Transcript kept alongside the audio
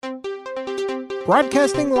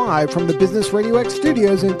Broadcasting live from the Business Radio X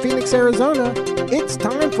studios in Phoenix, Arizona, it's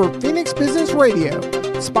time for Phoenix Business Radio,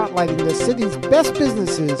 spotlighting the city's best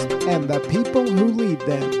businesses and the people who lead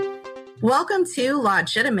them. Welcome to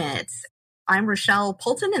Legitimate. I'm Rochelle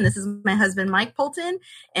Poulton, and this is my husband, Mike Poulton,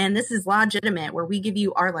 and this is Legitimate, where we give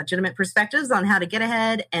you our legitimate perspectives on how to get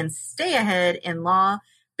ahead and stay ahead in law,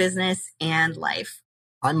 business, and life.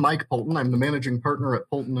 I'm Mike Poulton. I'm the managing partner at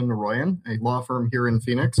Poulton & Naroyan, a law firm here in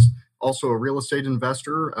Phoenix. Also a real estate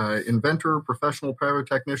investor, inventor, professional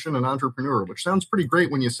pyrotechnician, and entrepreneur, which sounds pretty great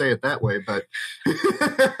when you say it that way, but...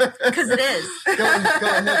 Because it is. Go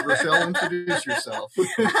ahead, Rochelle, introduce yourself.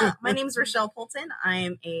 My name is Rochelle Poulton.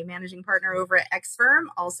 I'm a managing partner over at X Firm,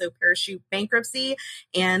 also Parachute Bankruptcy,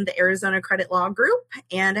 and the Arizona Credit Law Group.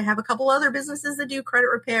 And I have a couple other businesses that do credit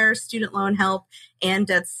repair, student loan help, and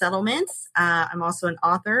debt settlements. I'm also an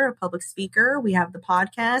author, a public speaker. We have the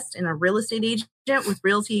podcast and a real estate agent with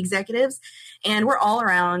Realty Executives, and we're all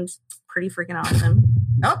around pretty freaking awesome.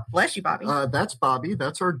 Oh, bless you, Bobby. That's Bobby.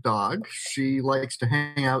 That's our dog. She likes to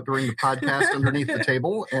hang out during the podcast underneath the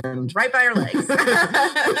table and right by her legs.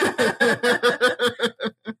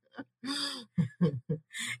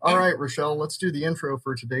 All right, Rochelle, let's do the intro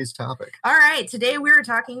for today's topic. All right. Today we're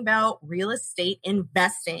talking about real estate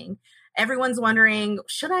investing. Everyone's wondering,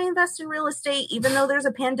 should I invest in real estate even though there's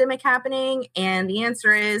a pandemic happening? And the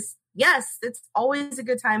answer is yes, it's always a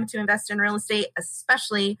good time to invest in real estate,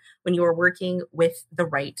 especially when you are working with the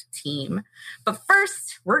right team. But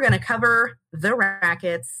first, we're going to cover the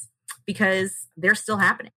rackets because they're still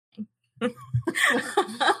happening.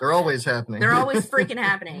 They're always happening. They're always freaking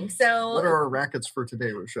happening. So, what are our rackets for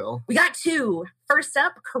today, Rochelle? We got two. First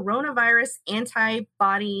up, coronavirus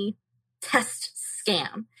antibody test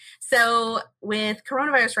scam. So with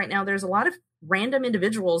coronavirus right now, there's a lot of random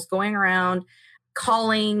individuals going around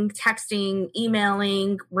calling, texting,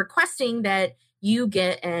 emailing, requesting that you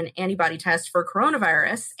get an antibody test for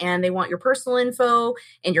coronavirus, and they want your personal info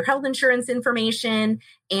and your health insurance information,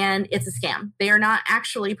 and it's a scam. They are not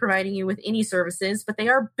actually providing you with any services, but they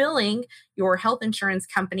are billing your health insurance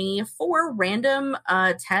company for random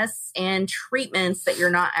tests and treatments that you're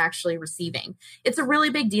not actually receiving. It's a really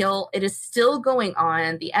big deal. It is still going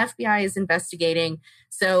on. The FBI is investigating.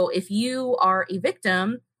 So if you are a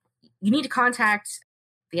victim, you need to contact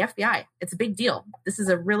the FBI. It's a big deal. This is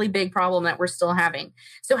a really big problem that we're still having.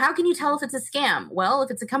 So how can you tell if it's a scam? Well, if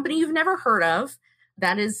it's a company you've never heard of,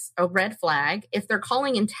 that is a red flag. If they're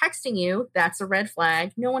calling and texting you, that's a red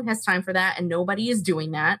flag. No one has time for that, and nobody is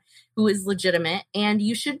doing that who is legitimate. And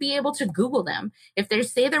you should be able to Google them. If they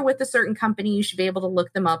say they're with a certain company, you should be able to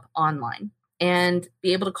look them up online and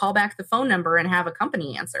be able to call back the phone number and have a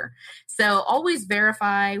company answer. So always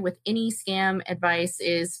verify with any scam. Advice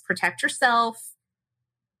is protect yourself,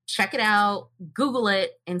 check it out, Google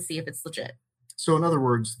it, and see if it's legit. So in other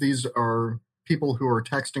words, these are people who are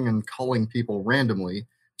texting and calling people randomly,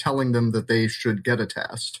 telling them that they should get a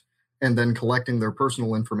test, and then collecting their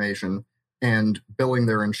personal information and billing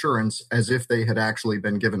their insurance as if they had actually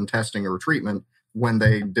been given testing or treatment when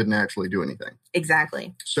they didn't actually do anything.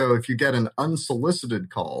 Exactly. So if you get an unsolicited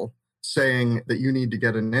call saying that you need to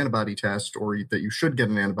get an antibody test or that you should get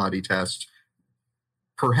an antibody test,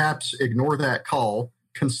 perhaps ignore that call,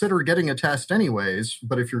 consider getting a test anyways,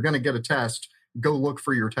 but if you're going to get a test, go look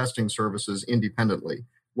for your testing services independently.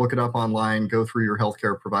 Look it up online, go through your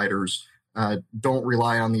healthcare providers. Don't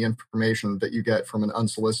rely on the information that you get from an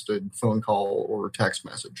unsolicited phone call or text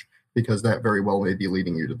message, because that very well may be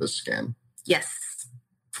leading you to this scam. Yes.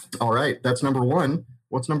 All right. That's number one.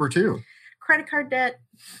 What's number two? Credit card debt.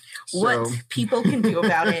 What people can do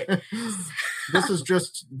about it. This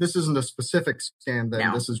isn't a specific scam then.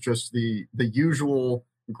 No. This is just the usual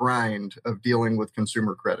grind of dealing with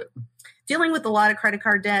consumer credit. Dealing with a lot of credit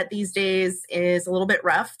card debt these days is a little bit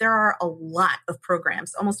rough. There are a lot of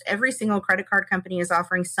programs. Almost every single credit card company is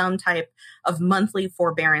offering some type of monthly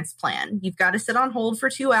forbearance plan. You've got to sit on hold for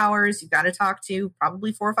 2 hours. You've got to talk to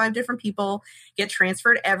probably 4 or 5 different people, get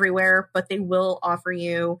transferred everywhere, but they will offer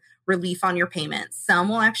you relief on your payments. Some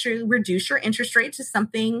will actually reduce your interest rate to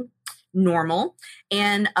something normal,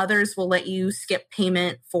 and others will let you skip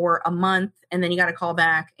payment for a month, and then you got to call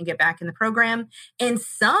back and get back in the program. And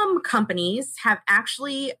some companies have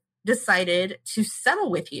actually decided to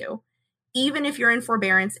settle with you, even if you're in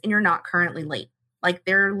forbearance and you're not currently late. Like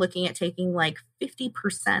they're looking at taking like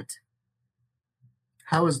 50%.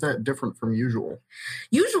 How is that different from usual?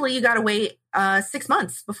 Usually you got to wait 6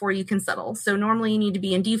 months before you can settle. So normally you need to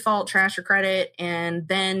be in default, trash your credit, and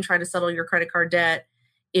then try to settle your credit card debt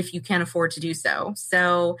if you can afford to do so.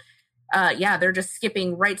 So they're just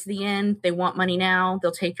skipping right to the end. They want money now.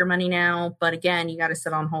 They'll take your money now. But again, you got to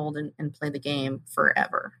sit on hold and play the game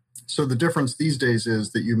forever. So the difference these days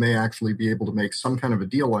is that you may actually be able to make some kind of a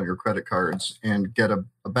deal on your credit cards and get a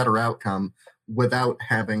better outcome without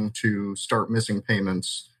having to start missing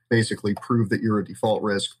payments, basically prove that you're a default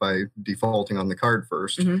risk by defaulting on the card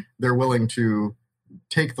first. Mm-hmm. They're willing to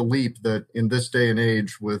take the leap that in this day and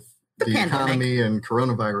age with the economy and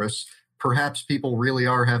coronavirus, perhaps people really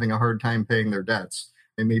are having a hard time paying their debts.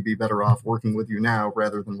 They may be better off working with you now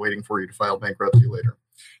rather than waiting for you to file bankruptcy later.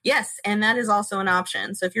 Yes, and that is also an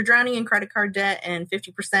option. So if you're drowning in credit card debt and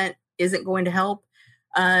 50% isn't going to help,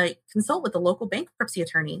 consult with a local bankruptcy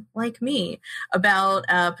attorney like me about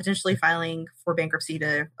potentially filing for bankruptcy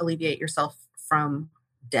to alleviate yourself from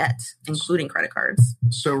debt, including credit cards.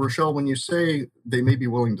 So, Rochelle, when you say they may be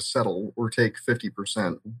willing to settle or take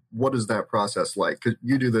 50%, what is that process like? Because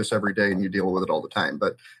you do this every day and you deal with it all the time,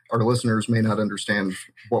 but our listeners may not understand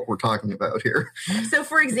what we're talking about here. So,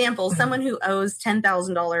 for example, someone who owes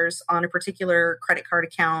 $10,000 on a particular credit card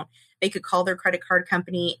account, they could call their credit card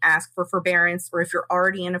company, ask for forbearance, or if you're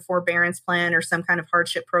already in a forbearance plan or some kind of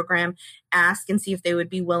hardship program, ask and see if they would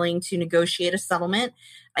be willing to negotiate a settlement.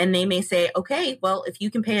 And they may say, okay, well, if you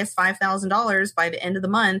can pay us $5,000 by the end of the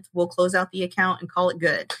month, we'll close out the account and call it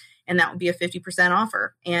good. And that would be a 50%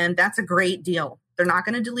 offer. And that's a great deal. They're not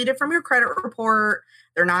going to delete it from your credit report.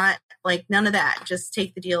 They're not like none of that. Just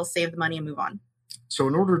take the deal, save the money, and move on. So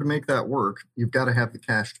in order to make that work, you've got to have the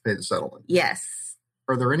cash to pay the settlement. Yes.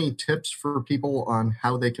 Are there any tips for people on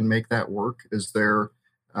how they can make that work? Is there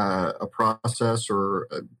a process or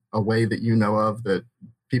a way that you know of that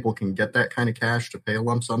people can get that kind of cash to pay a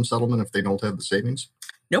lump sum settlement if they don't have the savings?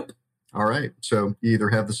 Nope. All right. So you either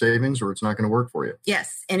have the savings or it's not going to work for you.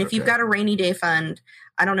 Yes. And if you've got a rainy day fund,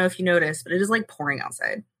 I don't know if you noticed, but it is like pouring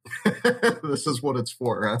outside. This is what it's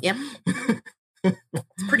for, huh? Yep.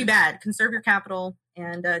 It's pretty bad. Conserve your capital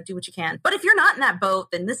and do what you can. But if you're not in that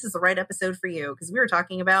boat, then this is the right episode for you because we were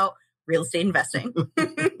talking about real estate investing.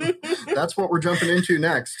 That's what we're jumping into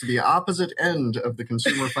next, the opposite end of the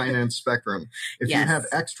consumer finance spectrum. If you have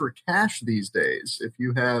extra cash these days, if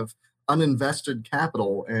you have uninvested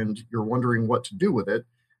capital and you're wondering what to do with it,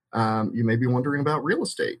 you may be wondering about real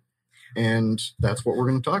estate. And that's what we're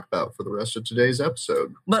going to talk about for the rest of today's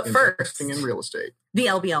episode. But first, investing in real estate. The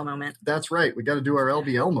LBL moment. That's right. We got to do our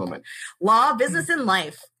LBL moment. Law, business, and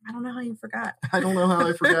life. I don't know how you forgot. I don't know how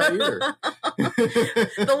I forgot either.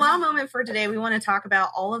 The law moment for today, we want to talk about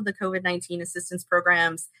all of the COVID-19 assistance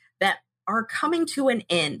programs that are coming to an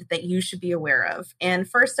end that you should be aware of. And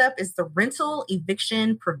first up is the Rental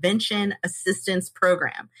Eviction Prevention Assistance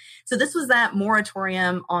Program. So this was that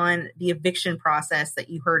moratorium on the eviction process that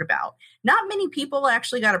you heard about. Not many people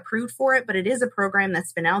actually got approved for it, but it is a program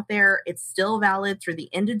that's been out there. It's still valid through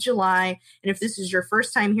the end of July. And if this is your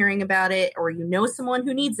first time hearing about it, or you know someone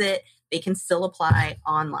who needs it, they can still apply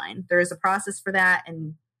online. There is a process for that,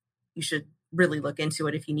 and you should really look into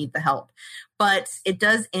it if you need the help. But it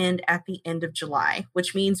does end at the end of July,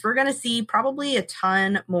 which means we're going to see probably a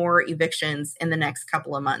ton more evictions in the next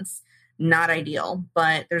couple of months. Not ideal,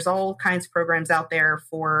 but there's all kinds of programs out there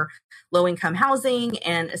for low-income housing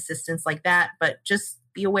and assistance like that. But just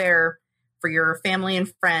be aware for your family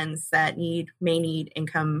and friends that may need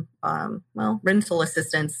income, rental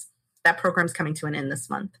assistance. That program's coming to an end this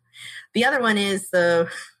month. The other one is the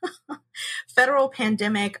Federal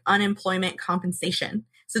Pandemic Unemployment Compensation.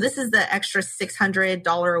 So this is the extra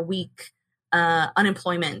 $600 a week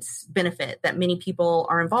unemployment benefit that many people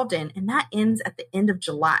are involved in. And that ends at the end of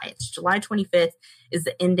July. It's July 25th is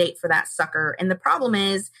the end date for that sucker. And the problem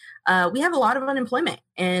is we have a lot of unemployment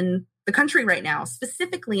in the country right now,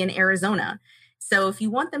 specifically in Arizona. So if you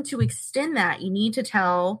want them to extend that, you need to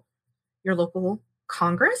tell your local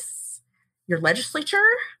Congress, your legislature,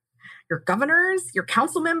 your governors, your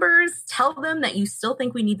council members, tell them that you still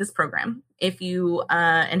think we need this program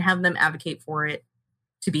and have them advocate for it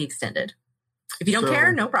to be extended. If you don't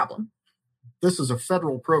care, no problem. This is a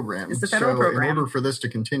federal program. It's a federal program. In order for this to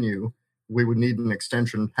continue, we would need an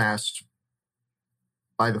extension passed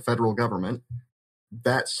by the federal government.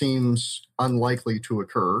 That seems unlikely to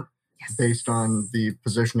occur based on the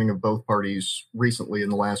positioning of both parties recently in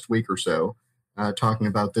the last week or so. Talking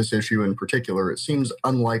about this issue in particular, it seems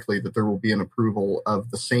unlikely that there will be an approval of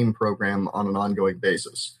the same program on an ongoing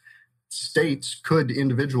basis. States could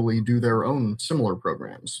individually do their own similar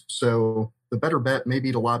programs. So the better bet may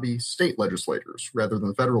be to lobby state legislators rather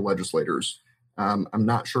than federal legislators. I'm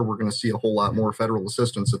not sure we're going to see a whole lot more federal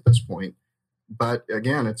assistance at this point. But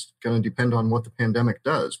again, it's going to depend on what the pandemic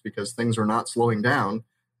does because things are not slowing down.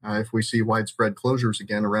 If we see widespread closures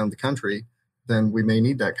again around the country, then we may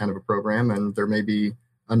need that kind of a program, and there may be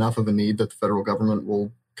enough of a need that the federal government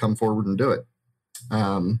will come forward and do it.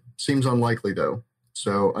 Seems unlikely, though.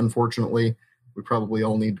 So unfortunately, we probably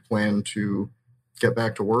all need to plan to get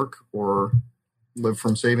back to work or live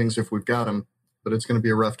from savings if we've got them. But it's going to be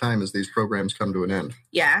a rough time as these programs come to an end.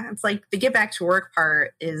 Yeah, it's like the get back to work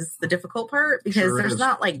part is the difficult part because there's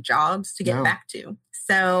not like jobs to get back to.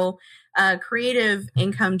 So creative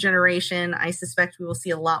income generation, I suspect we will see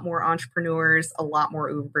a lot more entrepreneurs, a lot more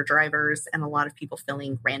Uber drivers, and a lot of people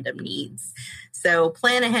filling random needs. So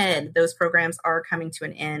plan ahead. Those programs are coming to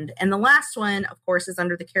an end. And the last one, of course, is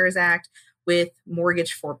under the CARES Act with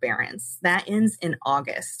mortgage forbearance. That ends in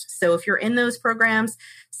August. So if you're in those programs,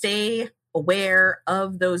 stay aware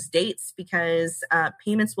of those dates because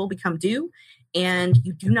payments will become due and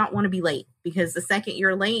you do not want to be late because the second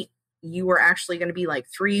you're late, you are actually going to be like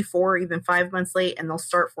 3, 4, even 5 months late and they'll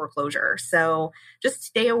start foreclosure. So just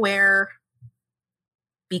stay aware,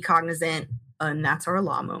 be cognizant, and that's our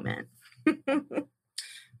law moment.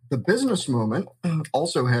 The business moment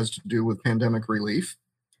also has to do with pandemic relief.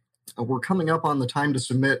 We're coming up on the time to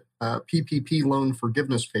submit PPP loan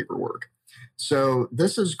forgiveness paperwork. So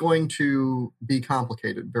this is going to be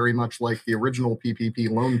complicated, very much like the original PPP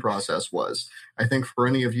loan process was. I think for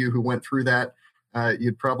any of you who went through that,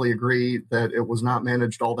 you'd probably agree that it was not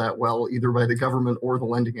managed all that well, either by the government or the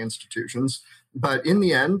lending institutions. But in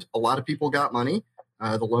the end, a lot of people got money.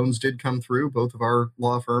 The loans did come through. Both of our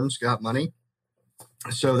law firms got money.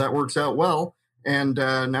 So that works out well. And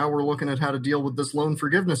now we're looking at how to deal with this loan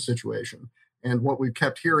forgiveness situation. And what we've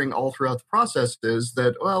kept hearing all throughout the process is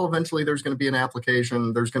that, well, eventually there's going to be an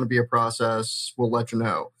application, there's going to be a process, we'll let you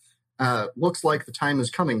know. Looks like the time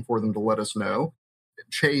is coming for them to let us know.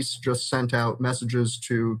 Chase just sent out messages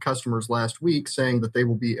to customers last week saying that they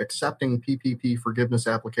will be accepting PPP forgiveness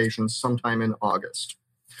applications sometime in August.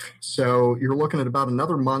 So you're looking at about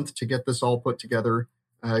another month to get this all put together,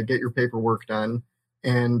 get your paperwork done.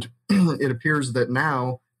 And it appears that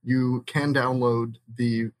now you can download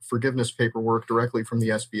the forgiveness paperwork directly from the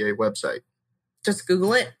SBA website. Just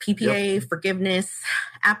Google it, PPA forgiveness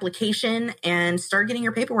application, and start getting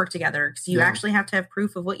your paperwork together because you actually have to have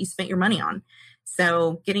proof of what you spent your money on.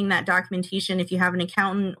 So getting that documentation, if you have an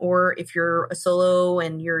accountant or if you're a solo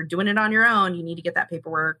and you're doing it on your own, you need to get that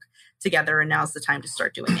paperwork together, and now's the time to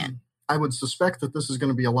start doing it. I would suspect that this is going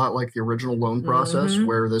to be a lot like the original loan process,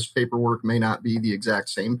 where this paperwork may not be the exact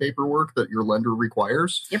same paperwork that your lender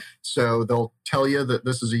requires. Yep. So they'll tell you that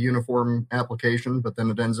this is a uniform application, but then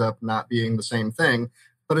it ends up not being the same thing.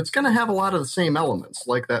 But it's going to have a lot of the same elements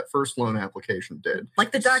like that first loan application did.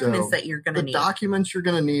 Like the documents that you're going to need. The documents you're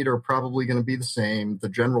going to need are probably going to be the same. The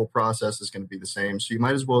general process is going to be the same. So you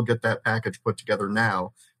might as well get that package put together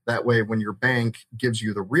now. That way, when your bank gives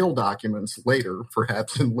you the real documents later,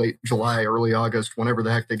 perhaps in late July, early August, whenever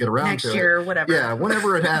the heck they get around next to it. Next year, whatever. Yeah,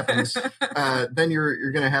 whenever it happens, then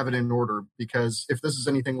you're going to have it in order. Because if this is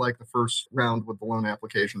anything like the first round with the loan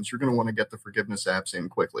applications, you're going to want to get the forgiveness apps in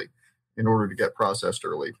quickly in order to get processed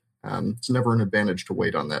early. It's never an advantage to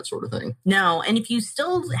wait on that sort of thing. No, and if you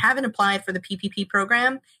still haven't applied for the PPP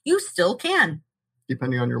program, you still can.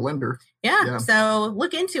 Depending on your lender. Yeah. So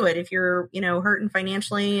look into it if you're, hurting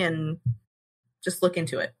financially and just look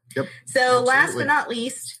into it. Yep. So absolutely. Last but not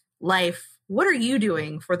least, life. What are you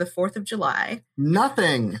doing for the 4th of July?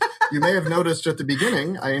 Nothing. You may have noticed at the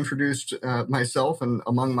beginning, I introduced myself, and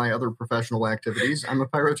among my other professional activities, I'm a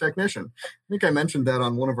pyrotechnician. I think I mentioned that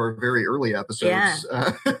on one of our very early episodes.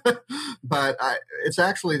 Yeah. But it's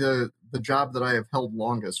actually the job that I have held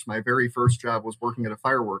longest. My very first job was working at a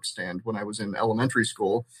fireworks stand when I was in elementary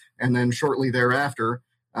school. And then shortly thereafter,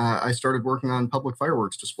 I started working on public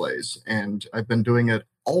fireworks displays. And I've been doing it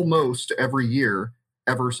almost every year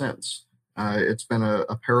ever since. It's been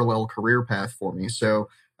a parallel career path for me. So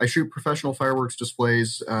I shoot professional fireworks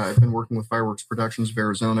displays. I've been working with Fireworks Productions of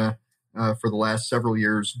Arizona for the last several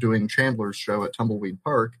years doing Chandler's show at Tumbleweed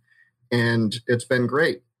Park. And it's been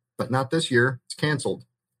great, but not this year. It's canceled.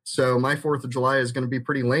 So my 4th of July is going to be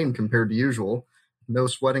pretty lame compared to usual. No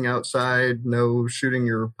sweating outside, no shooting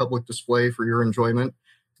your public display for your enjoyment.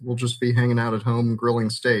 We'll just be hanging out at home grilling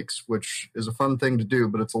steaks, which is a fun thing to do,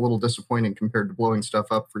 but it's a little disappointing compared to blowing stuff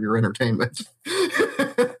up for your entertainment.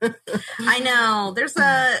 I know.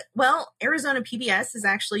 Arizona PBS is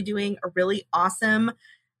actually doing a really awesome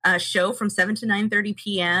show from 7 to 9:30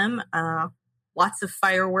 p.m. Lots of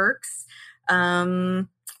fireworks. For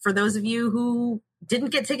those of you who didn't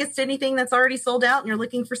get tickets to anything that's already sold out and you're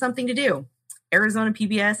looking for something to do, Arizona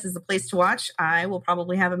PBS is the place to watch. I will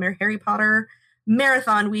probably have a Harry Potter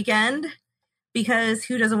marathon weekend because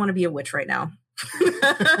who doesn't want to be a witch right now?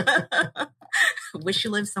 Wish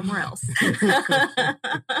you lived somewhere else.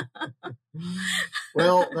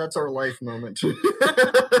 Well, that's our life moment.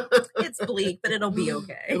 It's bleak, but it'll be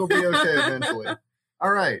okay. It'll be okay eventually.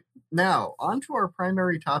 All right. Now, on to our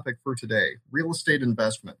primary topic for today, real estate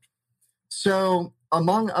investment. So,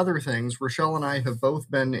 among other things, Rochelle and I have both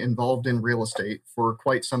been involved in real estate for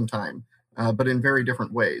quite some time, but in very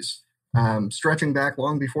different ways, stretching back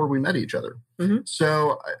long before we met each other. Mm-hmm.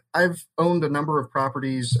 So I've owned a number of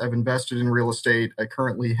properties. I've invested in real estate. I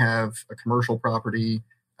currently have a commercial property,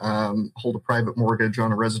 hold a private mortgage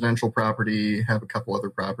on a residential property, have a couple other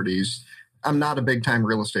properties. I'm not a big-time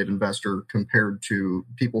real estate investor compared to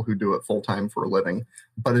people who do it full-time for a living,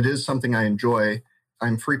 but it is something I enjoy.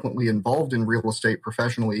 I'm frequently involved in real estate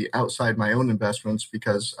professionally outside my own investments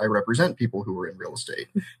because I represent people who are in real estate.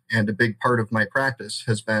 And a big part of my practice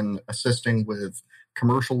has been assisting with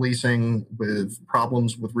commercial leasing, with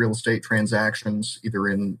problems with real estate transactions, either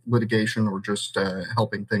in litigation or just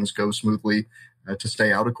helping things go smoothly to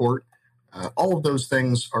stay out of court. All of those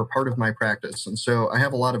things are part of my practice. And so I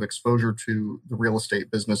have a lot of exposure to the real estate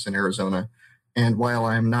business in Arizona. And while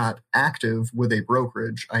I'm not active with a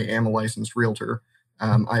brokerage, I am a licensed realtor.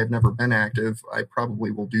 I have never been active. I probably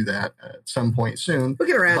will do that at some point soon. We'll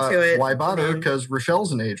get around to it. Why bother? Because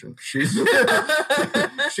Rochelle's an agent. She's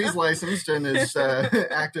she's licensed and is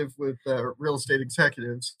active with real estate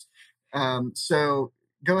executives. So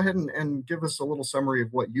go ahead and give us a little summary of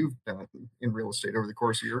what you've done in real estate over the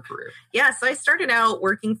course of your career. Yeah, so I started out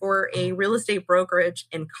working for a real estate brokerage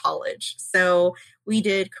in college. So we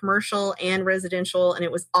did commercial and residential, and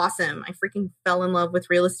it was awesome. I freaking fell in love with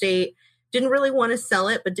real estate. Didn't really want to sell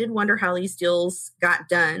it, but did wonder how these deals got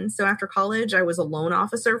done. So after college, I was a loan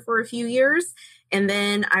officer for a few years. And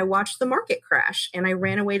then I watched the market crash and I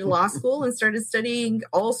ran away to law school and started studying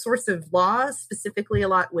all sorts of law, specifically a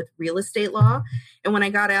lot with real estate law. And when I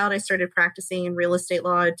got out, I started practicing in real estate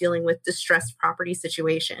law, dealing with distressed property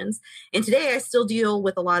situations. And today I still deal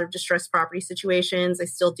with a lot of distressed property situations. I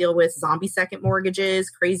still deal with zombie second mortgages,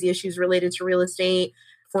 crazy issues related to real estate,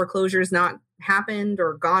 foreclosures not happened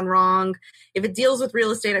or gone wrong. If it deals with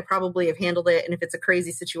real estate, I probably have handled it. And if it's a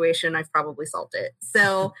crazy situation, I've probably solved it.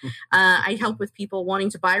 So I help with people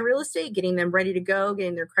wanting to buy real estate, getting them ready to go,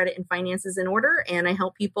 getting their credit and finances in order. And I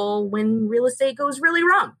help people when real estate goes really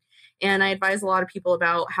wrong. And I advise a lot of people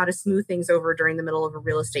about how to smooth things over during the middle of a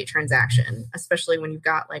real estate transaction, especially when you've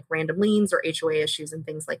got like random liens or HOA issues and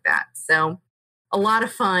things like that. So a lot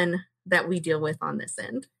of fun that we deal with on this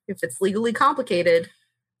end. If it's legally complicated,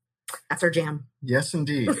 that's our jam. Yes,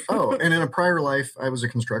 indeed. Oh, and in a prior life, I was a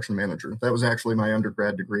construction manager. That was actually my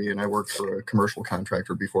undergrad degree, and I worked for a commercial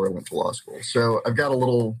contractor before I went to law school. So I've got a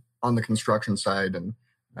little on the construction side, and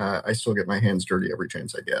I still get my hands dirty every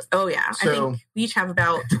chance I get. Oh, yeah. So, I think we each have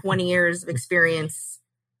about 20 years of experience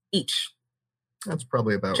each. That's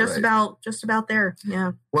probably about just right. Just about there.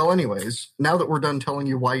 Yeah. Well, anyways, now that we're done telling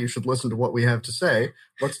you why you should listen to what we have to say,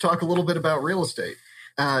 let's talk a little bit about real estate.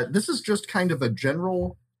 This is just kind of a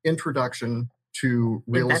general introduction to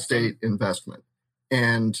real estate investment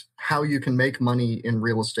and how you can make money in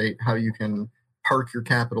real estate, how you can park your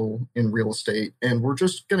capital in real estate. And we're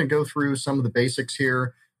just going to go through some of the basics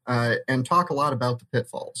here and talk a lot about the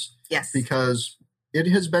pitfalls. Yes. Because it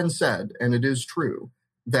has been said, and it is true,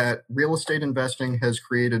 that real estate investing has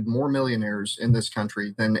created more millionaires in this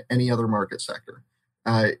country than any other market sector.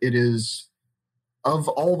 It is, of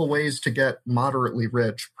all the ways to get moderately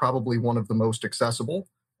rich, probably one of the most accessible.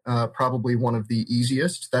 Probably one of the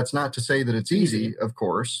easiest. That's not to say that it's easy, of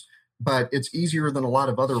course, but it's easier than a lot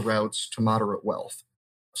of other routes to moderate wealth.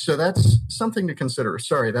 So that's something to consider.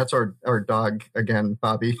 Sorry, that's our dog again,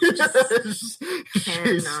 Bobby.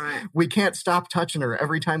 We can't stop touching her.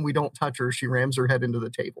 Every time we don't touch her, she rams her head into the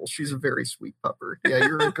table. She's a very sweet pupper. Yeah,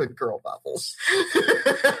 you're a good girl, Bubbles.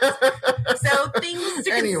 So things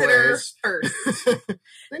to consider first.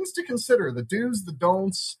 Things to consider, the do's, the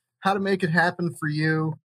don'ts, how to make it happen for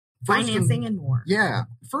you. Financing and more. Yeah.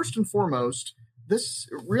 First and foremost, this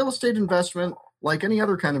real estate investment, like any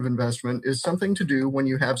other kind of investment, is something to do when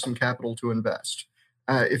you have some capital to invest.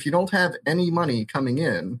 If you don't have any money coming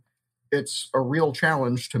in, it's a real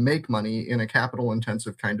challenge to make money in a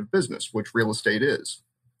capital-intensive kind of business, which real estate is.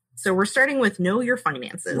 So we're starting with know your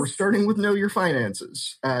finances.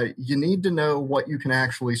 You need to know what you can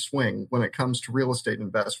actually swing when it comes to real estate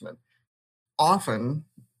investment. Often,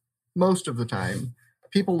 most of the time,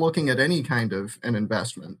 people looking at any kind of an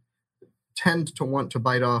investment tend to want to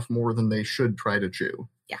bite off more than they should try to chew.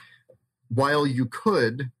 Yeah. While you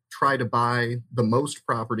could try to buy the most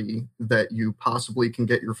property that you possibly can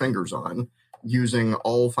get your fingers on using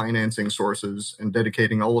all financing sources and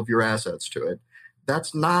dedicating all of your assets to it,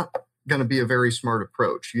 that's not going to be a very smart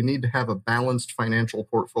approach. You need to have a balanced financial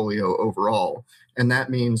portfolio overall. And that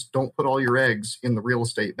means don't put all your eggs in the real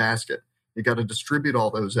estate basket. You got to distribute all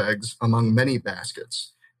those eggs among many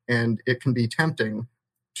baskets. And it can be tempting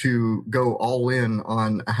to go all in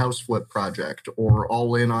on a house flip project or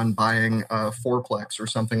all in on buying a fourplex or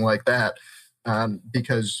something like that,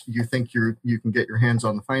 because you think you can get your hands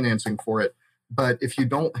on the financing for it. But if you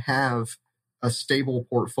don't have a stable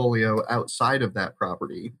portfolio outside of that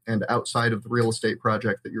property and outside of the real estate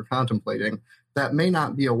project that you're contemplating, that may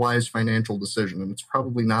not be a wise financial decision. And it's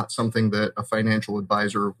probably not something that a financial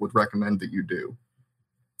advisor would recommend that you do.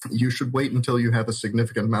 You should wait until you have a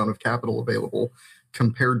significant amount of capital available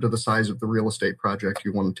compared to the size of the real estate project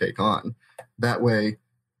you want to take on. That way,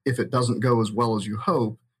 if it doesn't go as well as you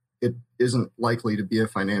hope, it isn't likely to be a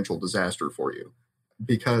financial disaster for you.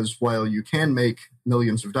 Because while you can make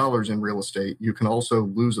millions of dollars in real estate, you can also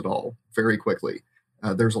lose it all very quickly.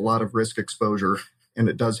 There's a lot of risk exposure, and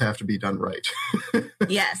it does have to be done right.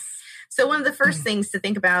 Yes. So one of the first things to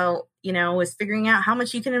think about, is figuring out how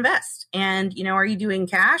much you can invest. And, are you doing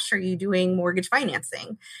cash? Are you doing mortgage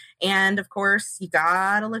financing? And of course, you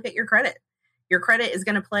got to look at your credit. Your credit is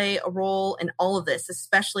going to play a role in all of this,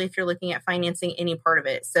 especially if you're looking at financing any part of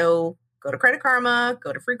it. So go to Credit Karma,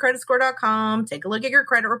 go to freecreditscore.com, take a look at your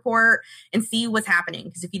credit report and see what's happening.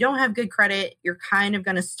 Because if you don't have good credit, you're kind of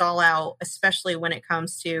going to stall out, especially when it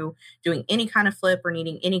comes to doing any kind of flip or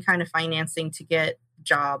needing any kind of financing to get the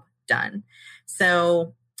job done.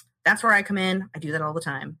 So that's where I come in. I do that all the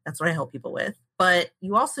time. That's what I help people with. But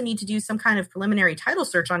you also need to do some kind of preliminary title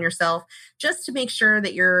search on yourself just to make sure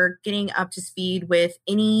that you're getting up to speed with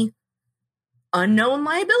any unknown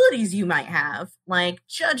liabilities you might have, like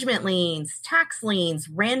judgment liens, tax liens,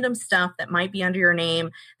 random stuff that might be under your name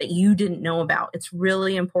that you didn't know about. It's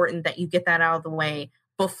really important that you get that out of the way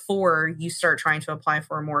before you start trying to apply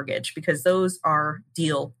for a mortgage, because those are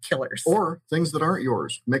deal killers. Or things that aren't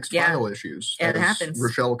yours, mixed file issues. It happens.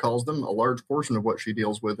 Rochelle calls them. A large portion of what she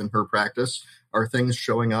deals with in her practice are things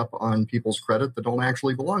showing up on people's credit that don't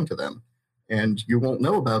actually belong to them. And you won't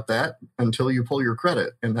know about that until you pull your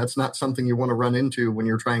credit. And that's not something you want to run into when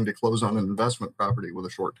you're trying to close on an investment property with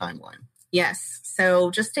a short timeline. Yes.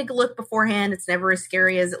 So just take a look beforehand. It's never as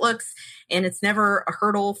scary as it looks. And it's never a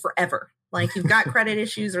hurdle forever. Like you've got credit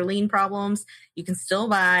issues or lien problems, you can still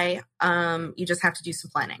buy. You just have to do some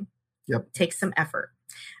planning. Yep. Take some effort.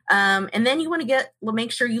 And then you want to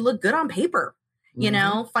make sure you look good on paper.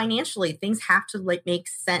 Financially, things have to make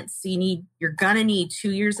sense. So you're going to need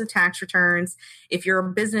 2 years of tax returns. If you're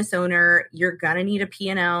a business owner, you're going to need a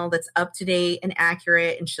P&L that's up to date and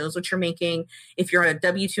accurate and shows what you're making. If you're a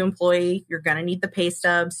W-2 employee, you're going to need the pay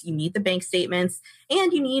stubs. You need the bank statements,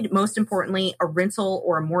 and you need, most importantly, a rental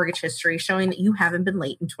or a mortgage history showing that you haven't been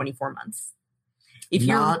late in 24 months.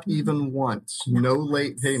 Not even once. No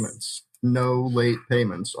late payments. No late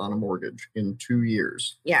payments on a mortgage in 2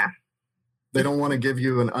 years. Yeah. They don't want to give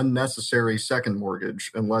you an unnecessary second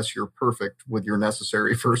mortgage unless you're perfect with your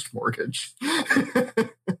necessary first mortgage.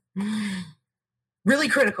 Really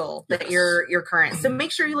critical that you're current. So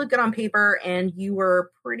make sure you look good on paper, and you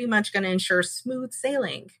are pretty much going to ensure smooth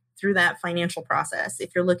sailing through that financial process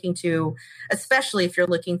especially if you're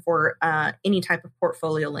looking for any type of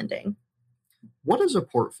portfolio lending. What is a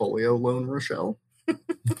portfolio loan, Rochelle?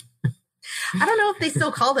 I don't know if they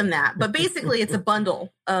still call them that, but basically it's a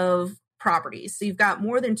bundle of properties. So you've got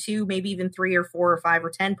more than 2, maybe even 3 or 4 or 5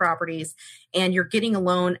 or 10 properties, and you're getting a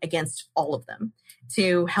loan against all of them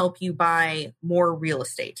to help you buy more real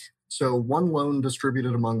estate. So one loan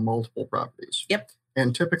distributed among multiple properties. Yep.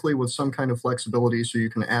 And typically with some kind of flexibility so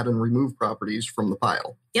you can add and remove properties from the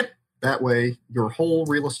pile. Yep. That way, your whole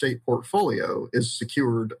real estate portfolio is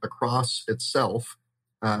secured across itself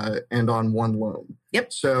and on one loan.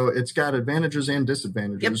 Yep. So it's got advantages and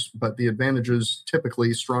disadvantages, but the advantages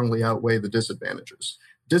typically strongly outweigh the disadvantages.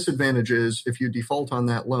 Disadvantage is if you default on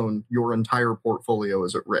that loan, your entire portfolio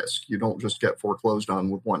is at risk. You don't just get foreclosed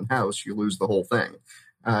on with one house, you lose the whole thing.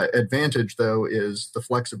 Advantage, though, is the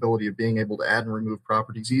flexibility of being able to add and remove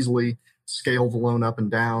properties easily, scale the loan up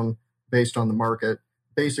and down based on the market.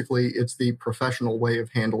 Basically, it's the professional way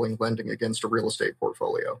of handling lending against a real estate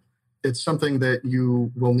portfolio. It's something that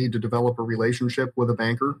you will need to develop a relationship with a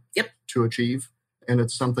banker to achieve. And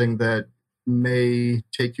it's something that may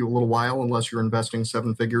take you a little while unless you're investing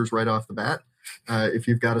 7 figures right off the bat. If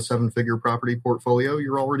you've got a 7-figure property portfolio,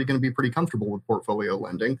 you're already going to be pretty comfortable with portfolio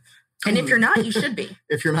lending. And if you're not, you should be.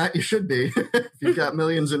 If you're not, you should be. If you've got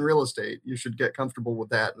millions in real estate, you should get comfortable with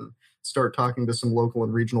that and start talking to some local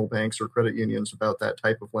and regional banks or credit unions about that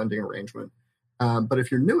type of lending arrangement. But if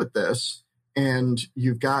you're new at this, and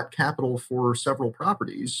you've got capital for several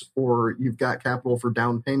properties, or you've got capital for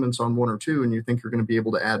down payments on one or two, and you think you're going to be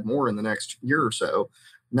able to add more in the next year or so,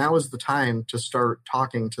 now is the time to start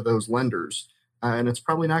talking to those lenders. And it's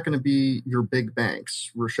probably not going to be your big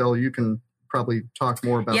banks. Rochelle, you can probably talk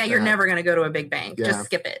more about that. Yeah, you're never going to go to a big bank. Yeah. Just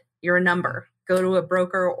skip it. You're a number. Go to a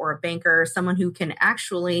broker or a banker, someone who can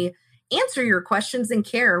actually answer your questions and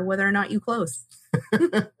care whether or not you close.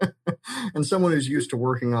 And someone who's used to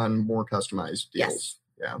working on more customized deals. Yes.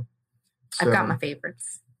 Yeah. I've got my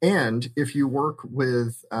favorites. And if you work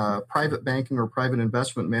with private banking or private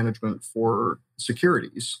investment management for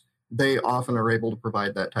securities, they often are able to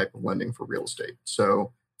provide that type of lending for real estate.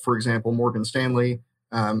 So, for example, Morgan Stanley,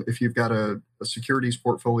 if you've got a securities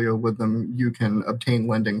portfolio with them, you can obtain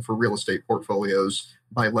lending for real estate portfolios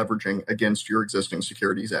by leveraging against your existing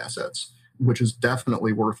securities assets, which is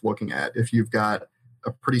definitely worth looking at. If you've got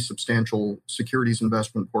a pretty substantial securities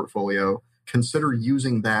investment portfolio, consider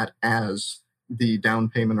using that as the down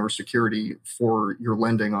payment or security for your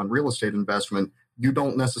lending on real estate investment. You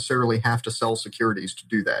don't necessarily have to sell securities to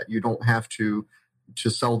do that. You don't have to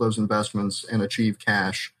sell those investments and achieve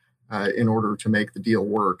cash in order to make the deal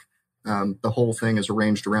work. The whole thing is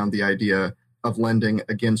arranged around the idea of lending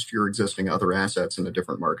against your existing other assets in a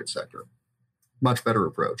different market sector. Much better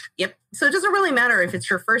approach. Yep. So it doesn't really matter if it's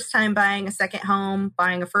your first time buying a second home,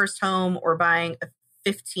 buying a first home, or buying a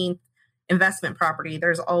 15th investment property.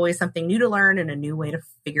 There's always something new to learn and a new way to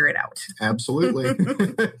figure it out. Absolutely.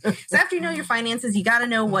 So after you know your finances, you got to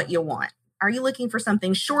know what you want. Are you looking for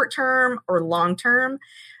something short-term or long-term?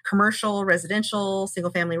 Commercial, residential,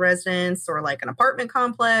 single-family residence, or like an apartment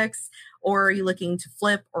complex? Or are you looking to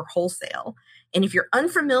flip or wholesale? And if you're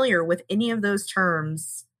unfamiliar with any of those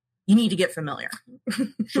terms, you need to get familiar.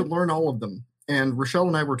 Should learn all of them. And Rochelle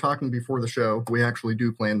and I were talking before the show. We actually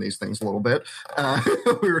do plan these things a little bit.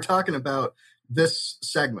 We were talking about this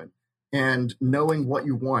segment and knowing what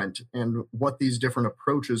you want and what these different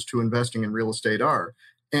approaches to investing in real estate are.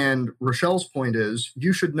 And Rochelle's point is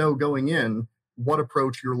you should know going in what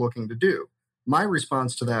approach you're looking to do. My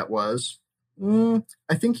response to that was,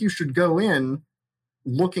 I think you should go in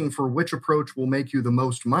looking for which approach will make you the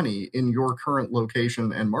most money in your current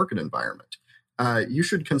location and market environment. You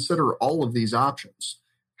should consider all of these options.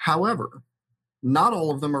 However, not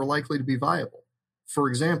all of them are likely to be viable. For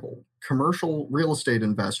example, commercial real estate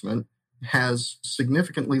investment has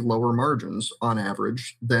significantly lower margins on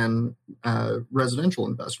average than residential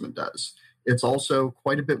investment does. It's also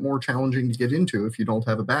quite a bit more challenging to get into if you don't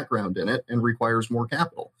have a background in it and requires more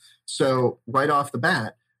capital. So right off the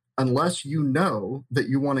bat, unless you know that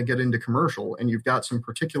you want to get into commercial and you've got some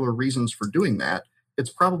particular reasons for doing that, it's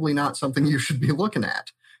probably not something you should be looking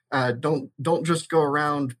at. Don't just go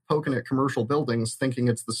around poking at commercial buildings thinking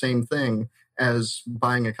it's the same thing as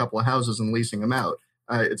buying a couple of houses and leasing them out.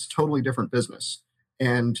 It's totally different business.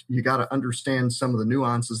 And you got to understand some of the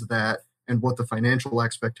nuances of that and what the financial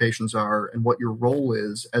expectations are and what your role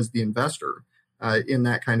is as the investor in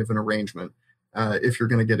that kind of an arrangement if you're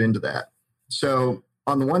going to get into that. So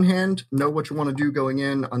on the one hand, know what you want to do going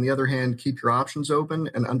in. On the other hand, keep your options open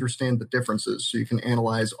and understand the differences so you can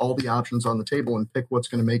analyze all the options on the table and pick what's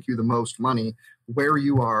going to make you the most money where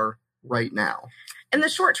you are right now. And the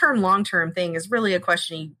short-term, long-term thing is really a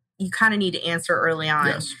question you kind of need to answer early on.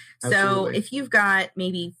 Yes, so if you've got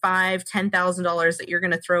maybe $5,000, $10,000 that you're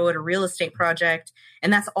going to throw at a real estate project,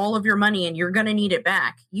 and that's all of your money and you're going to need it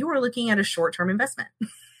back, you are looking at a short-term investment.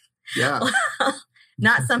 Yeah.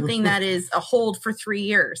 Not something that is a hold for 3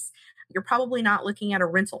 years. You're probably not looking at a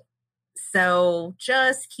rental. So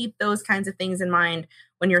just keep those kinds of things in mind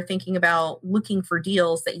when you're thinking about looking for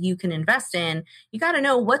deals that you can invest in. You got to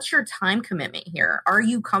know, what's your time commitment here? Are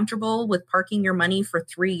you comfortable with parking your money for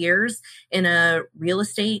 3 years in a real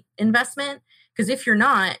estate investment? Because if you're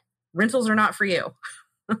not, rentals are not for you.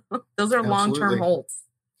 Those are long-term holds.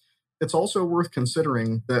 It's also worth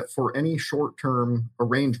considering that for any short-term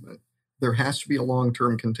arrangement, there has to be a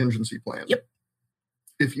long-term contingency plan. Yep.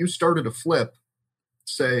 If you started a flip,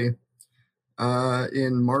 say,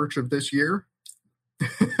 in March of this year,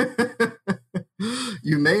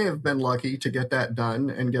 you may have been lucky to get that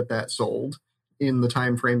done and get that sold in the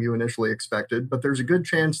time frame you initially expected, but there's a good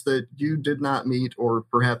chance that you did not meet or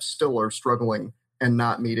perhaps still are struggling and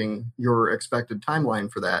not meeting your expected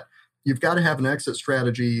timeline for that. You've got to have an exit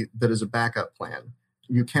strategy that is a backup plan.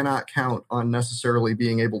 You cannot count on necessarily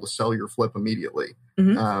being able to sell your flip immediately,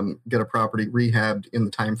 get a property rehabbed in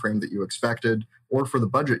the time frame that you expected or for the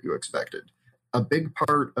budget you expected. A big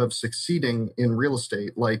part of succeeding in real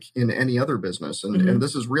estate, like in any other business, and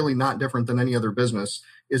this is really not different than any other business,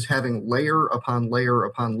 is having layer upon layer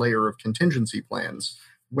upon layer of contingency plans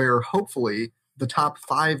where hopefully the top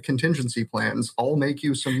 5 contingency plans all make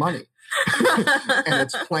you some money. And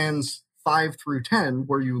it's plans 5 through 10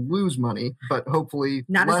 where you lose money, but hopefully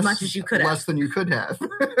not as much as you could have. Less than you could have.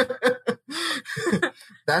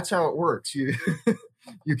 That's how it works.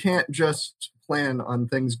 You can't just plan on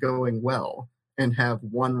things going well and have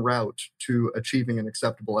one route to achieving an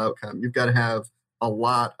acceptable outcome. You've got to have a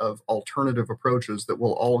lot of alternative approaches that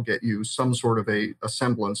will all get you some sort of a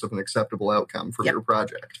semblance of an acceptable outcome for your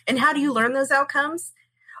project. And how do you learn those outcomes?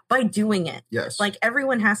 By doing it. Yes. Like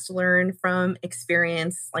everyone has to learn from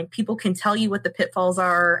experience. Like people can tell you what the pitfalls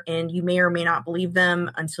are and you may or may not believe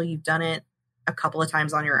them until you've done it a couple of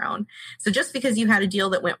times on your own. So just because you had a deal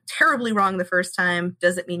that went terribly wrong the first time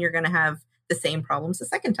doesn't mean you're going to have the same problems the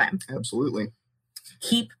second time. Absolutely.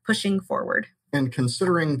 Keep pushing forward. And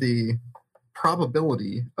considering the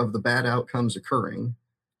probability of the bad outcomes occurring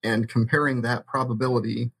and comparing that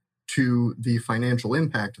probability to the financial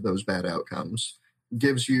impact of those bad outcomes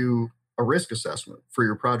gives you a risk assessment for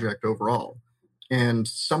your project overall. And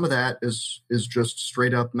some of that is just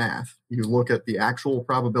straight up math. You look at the actual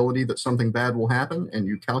probability that something bad will happen and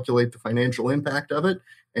you calculate the financial impact of it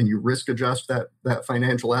and you risk adjust that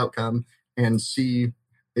financial outcome and see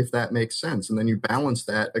if that makes sense. And then you balance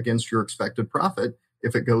that against your expected profit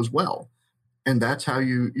if it goes well. And that's how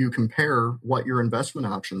you compare what your investment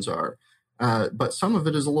options are. But some of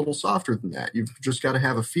it is a little softer than that. You've just got to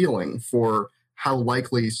have a feeling for how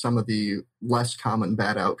likely some of the less common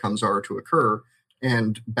bad outcomes are to occur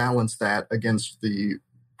and balance that against the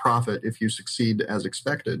profit if you succeed as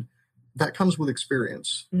expected. That comes with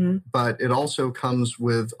experience, but it also comes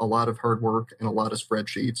with a lot of hard work and a lot of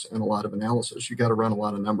spreadsheets and a lot of analysis. You got to run a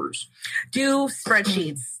lot of numbers. Do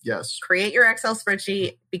spreadsheets. Yes. Create your Excel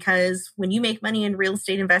spreadsheet, because when you make money in real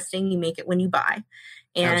estate investing, you make it when you buy.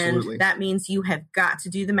 And Absolutely. That means you have got to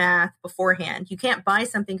do the math beforehand. You can't buy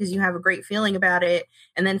something because you have a great feeling about it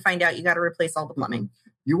and then find out you got to replace all the plumbing.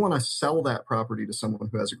 You want to sell that property to someone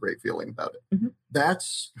who has a great feeling about it.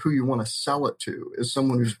 That's who you want to sell it to, is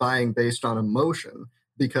someone who's buying based on emotion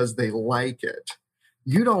because they like it.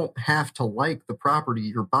 You don't have to like the property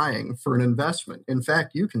you're buying for an investment. In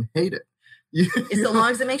fact, you can hate it. As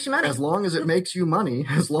long as it makes you money. As long as it makes you money,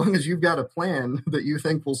 as long as you've got a plan that you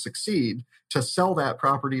think will succeed to sell that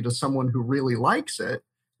property to someone who really likes it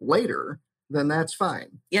later, then that's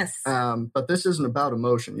fine. Yes. But this isn't about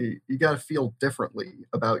emotion. You got to feel differently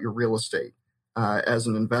about your real estate as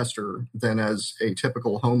an investor than as a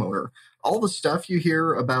typical homeowner. All the stuff you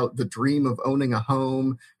hear about the dream of owning a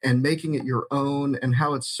home and making it your own and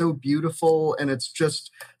how it's so beautiful and it's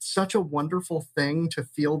just such a wonderful thing to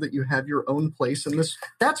feel that you have your own place in this.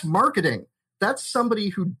 That's marketing. That's somebody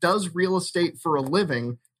who does real estate for a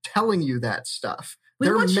living telling you that stuff.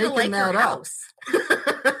 They're making you to like that your house.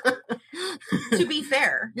 To be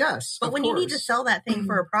fair. Yes. But when you need to sell that thing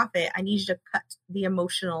for a profit, I need you to cut the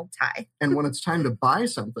emotional tie. And when it's time to buy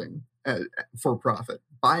something for profit,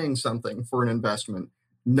 buying something for an investment,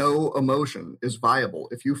 no emotion is viable.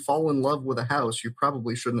 If you fall in love with a house, you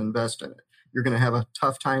probably shouldn't invest in it. You're going to have a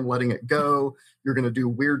tough time letting it go. You're going to do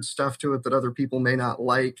weird stuff to it that other people may not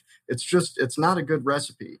like. It's not a good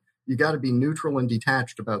recipe. You got to be neutral and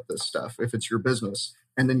detached about this stuff if it's your business.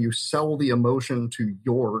 And then you sell the emotion to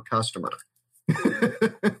your customer.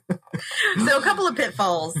 So a couple of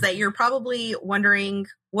pitfalls that you're probably wondering,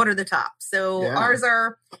 what are the top? So ours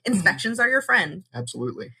are inspections are your friend.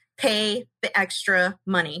 Absolutely. Pay the extra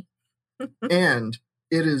money. And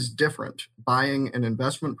it is different buying an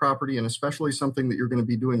investment property, and especially something that you're going to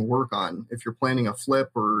be doing work on. If you're planning a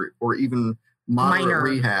flip or even moderate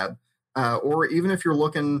rehab, or even if you're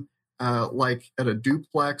looking like at a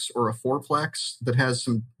duplex or a fourplex that has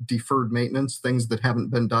some deferred maintenance, things that haven't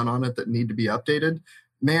been done on it that need to be updated,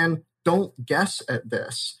 man, don't guess at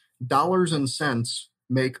this. Dollars and cents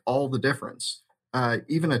make all the difference.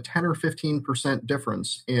 Even a 10 or 15%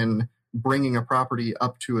 difference in bringing a property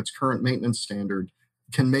up to its current maintenance standard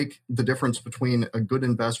can make the difference between a good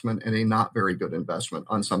investment and a not very good investment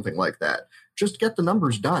on something like that. Just get the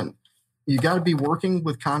numbers done. You got to be working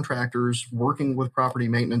with contractors, working with property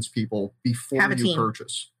maintenance people before you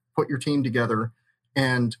purchase. Put your team together,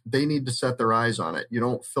 and they need to set their eyes on it. You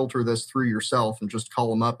don't filter this through yourself and just call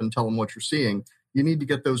them up and tell them what you're seeing. You need to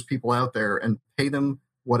get those people out there and pay them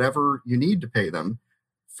whatever you need to pay them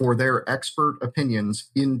for their expert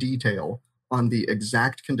opinions in detail on the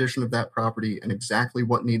exact condition of that property and exactly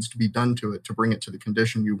what needs to be done to it to bring it to the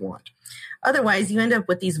condition you want. Otherwise, you end up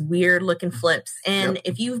with these weird looking flips. And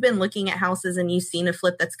if you've been looking at houses and you've seen a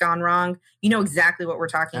flip that's gone wrong, you know exactly what we're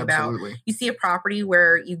talking about. You see a property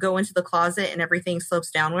where you go into the closet and everything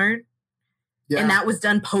slopes downward. Yeah. And that was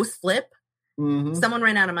done post-flip. Mhm. Someone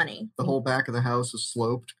ran out of money. The whole back of the house is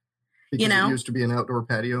sloped because it used to be an outdoor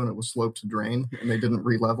patio and it was sloped to drain, and they didn't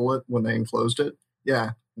re-level it when they enclosed it.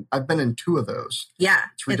 Yeah, I've been in 2 of those. Yeah,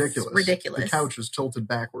 It's ridiculous. It's ridiculous. The couch is tilted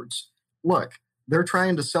backwards. Look, they're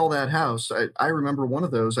trying to sell that house. I remember one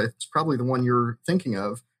of those, it's probably the one you're thinking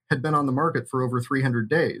of, had been on the market for over 300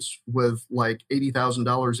 days with like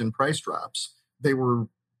 $80,000 in price drops. They were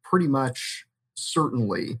pretty much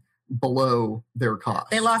certainly below their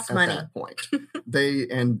cost. They lost at money. that point.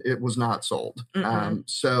 And it was not sold. Mm-mm.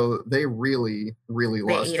 So they really, really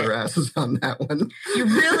lost their asses on that one. You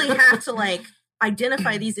really have to like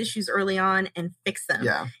identify these issues early on and fix them.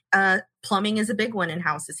 Yeah. Plumbing is a big one in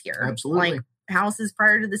houses here. Absolutely. Like houses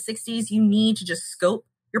prior to the 60s, you need to just scope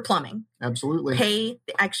your plumbing. Absolutely. Pay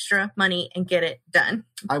the extra money and get it done.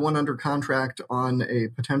 I went under contract on a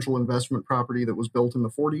potential investment property that was built in the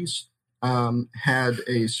 40s. Had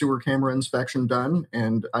a sewer camera inspection done,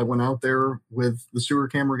 and I went out there with the sewer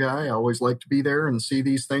camera guy. I always like to be there and see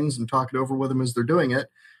these things and talk it over with them as they're doing it.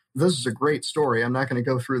 This is a great story. I'm not going to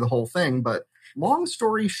go through the whole thing, but long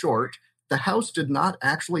story short, the house did not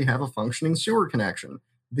actually have a functioning sewer connection.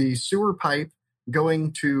 The sewer pipe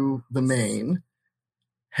going to the main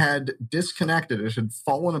had disconnected. It had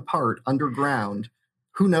fallen apart underground,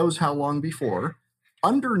 who knows how long before,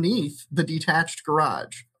 underneath the detached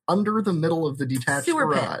garage. Under the middle of the detached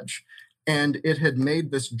garage. And it had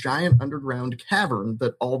made this giant underground cavern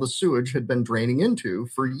that all the sewage had been draining into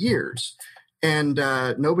for years. And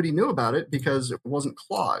nobody knew about it because it wasn't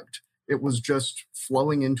clogged. It was just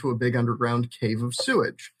flowing into a big underground cave of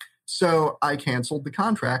sewage. So I canceled the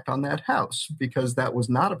contract on that house because that was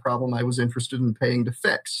not a problem I was interested in paying to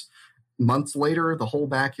fix. Months later, the whole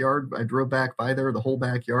backyard, I drove back by there, the whole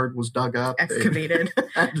backyard was dug up. Excavated.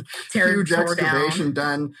 Huge excavation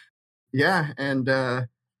done. Yeah, and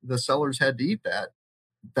the sellers had to eat that.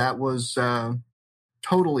 That was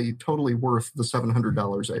totally worth the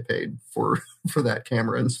 $700 I paid for that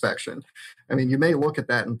camera inspection. I mean, you may look at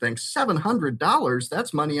that and think, $700?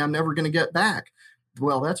 That's money I'm never going to get back.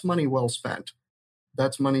 Well, that's money well spent.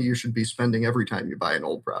 That's money you should be spending every time you buy an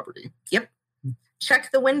old property. Yep.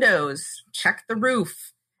 Check the windows, check the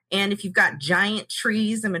roof. And if you've got giant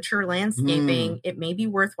trees and mature landscaping, it may be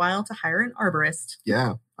worthwhile to hire an arborist.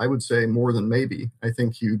 Yeah, I would say more than maybe. I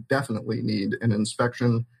think you definitely need an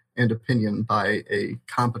inspection and opinion by a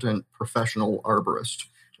competent professional arborist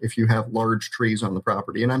if you have large trees on the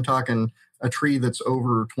property. And I'm talking a tree that's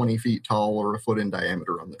over 20 feet tall or a foot in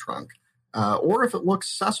diameter on the trunk. Or if it looks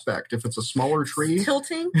suspect, if it's a smaller tree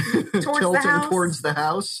tilting towards the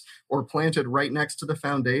house or planted right next to the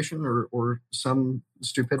foundation or some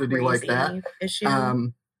stupidity crazy like that. Issue.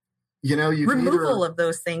 You removal of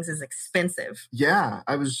those things is expensive. Yeah,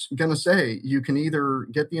 I was going to say you can either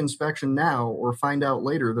get the inspection now or find out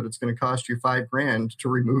later that it's going to cost you $5,000 to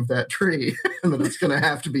remove that tree and that it's going to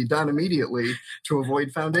have to be done immediately to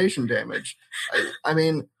avoid foundation damage. I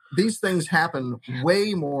mean, these things happen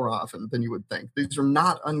way more often than you would think. These are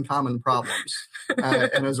not uncommon problems.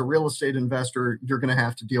 And as a real estate investor, you're going to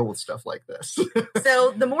have to deal with stuff like this.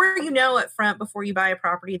 So the more you know up front before you buy a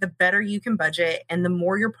property, the better you can budget and the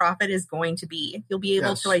more your profit is going to be. You'll be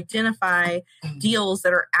able to identify deals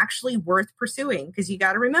that are actually worth pursuing because you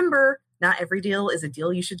got to remember, not every deal is a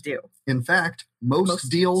deal you should do. In fact, most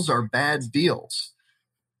deals are bad deals.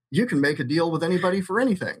 You can make a deal with anybody for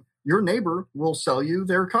anything. Your neighbor will sell you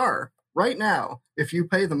their car right now if you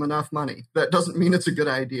pay them enough money. That doesn't mean it's a good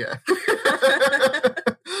idea.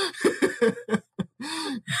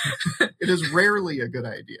 It is rarely a good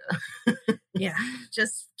idea. Yeah,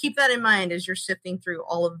 just keep that in mind as you're sifting through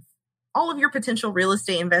all of your potential real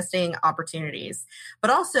estate investing opportunities.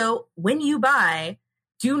 But also, when you buy,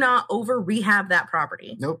 do not over rehab that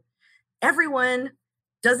property. Nope. Everyone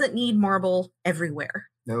doesn't need marble everywhere.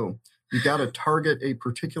 No. You got to target a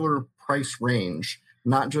particular price range,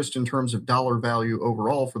 not just in terms of dollar value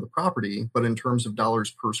overall for the property, but in terms of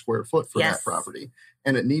dollars per square foot for that property.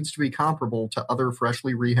 And it needs to be comparable to other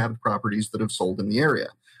freshly rehabbed properties that have sold in the area.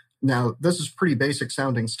 Now, this is pretty basic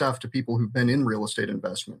sounding stuff to people who've been in real estate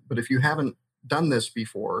investment. But if you haven't done this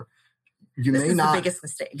before, this is the biggest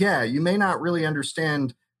mistake. Yeah, you may not really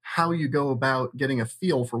understand how you go about getting a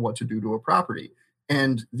feel for what to do to a property.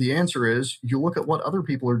 And the answer is you look at what other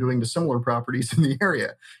people are doing to similar properties in the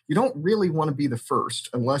area. You don't really want to be the first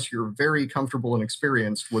unless you're very comfortable and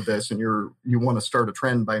experienced with this and you want to start a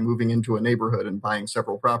trend by moving into a neighborhood and buying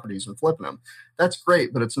several properties and flipping them. That's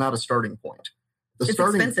great, but it's not a starting point. It's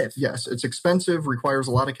expensive. Yes, it's expensive, requires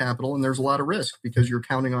a lot of capital, and there's a lot of risk because you're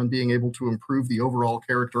counting on being able to improve the overall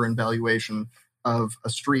character and valuation of a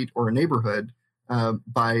street or a neighborhood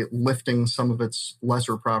by lifting some of its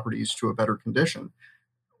lesser properties to a better condition.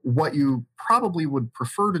 What you probably would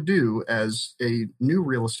prefer to do as a new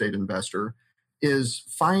real estate investor is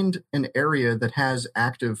find an area that has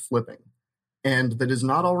active flipping and that is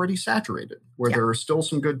not already saturated, where there are still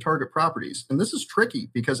some good target properties. And this is tricky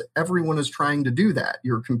because everyone is trying to do that.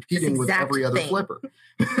 You're competing with every other flipper.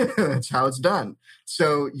 That's how it's done.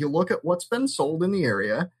 So you look at what's been sold in the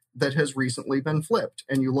area that has recently been flipped,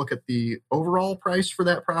 and you look at the overall price for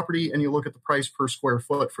that property, and you look at the price per square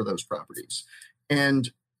foot for those properties.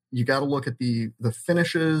 And you got to look at the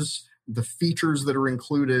finishes, the features that are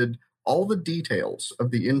included, all the details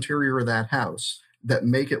of the interior of that house that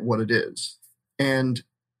make it what it is. And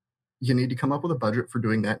you need to come up with a budget for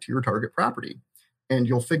doing that to your target property. And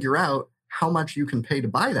you'll figure out how much you can pay to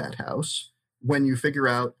buy that house when you figure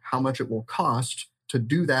out how much it will cost to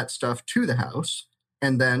do that stuff to the house,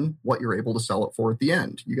 and then what you're able to sell it for at the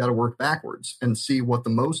end. You got to work backwards and see what the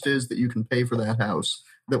most is that you can pay for that house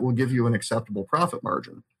that will give you an acceptable profit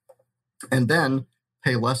margin. And then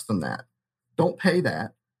pay less than that. Don't pay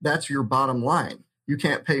that. That's your bottom line. You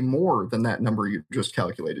can't pay more than that number you just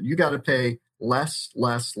calculated. You got to pay less.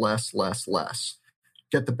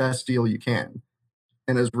 Get the best deal you can.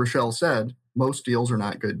 And as Rochelle said, most deals are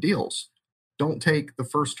not good deals. Don't take the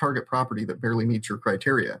first target property that barely meets your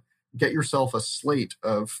criteria. Get yourself a slate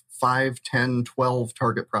of 5, 10, 12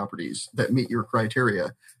 target properties that meet your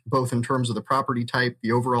criteria, both in terms of the property type,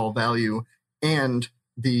 the overall value, and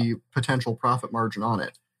the potential profit margin on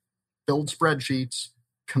it. Build spreadsheets,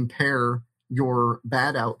 compare your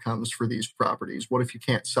bad outcomes for these properties. What if you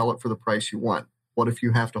can't sell it for the price you want? What if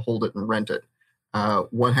you have to hold it and rent it?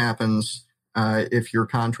 What happens if your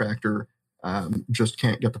contractor just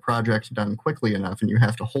can't get the project done quickly enough and you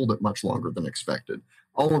have to hold it much longer than expected?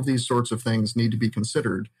 All of these sorts of things need to be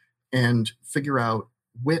considered, and figure out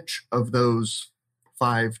which of those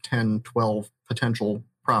 5, 10, 12 potential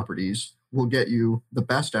properties will get you the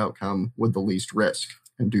best outcome with the least risk,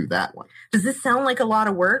 and do that one. Does this sound like a lot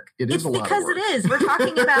of work? It's a lot of work. Because it is. We're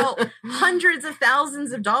talking about hundreds of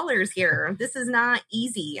thousands of dollars here. This is not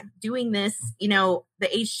easy. Doing this, the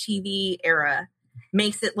HGTV era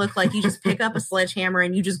makes it look like you just pick up a sledgehammer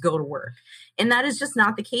and you just go to work. And that is just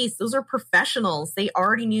not the case. Those are professionals. They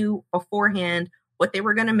already knew beforehand what they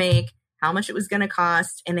were going to make, how much it was going to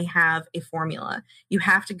cost, and they have a formula. You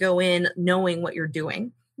have to go in knowing what you're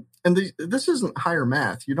doing. And this isn't higher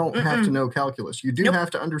math. You don't have to know calculus. You do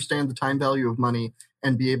have to understand the time value of money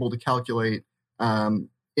and be able to calculate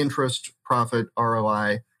interest, profit,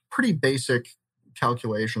 ROI, pretty basic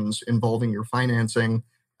calculations involving your financing.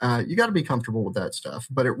 You got to be comfortable with that stuff.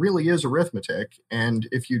 But it really is arithmetic. And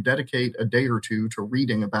if you dedicate a day or two to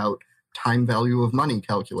reading about time value of money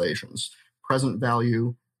calculations, present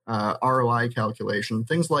value, ROI calculation,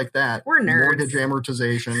 things like that. We're nerds. Mortgage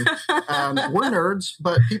amortization. We're nerds,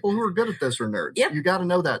 but people who are good at this are nerds. Yep. You got to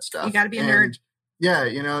know that stuff. You got to be a nerd. Yeah,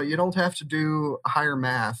 you don't have to do higher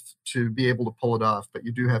math to be able to pull it off, but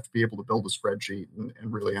you do have to be able to build a spreadsheet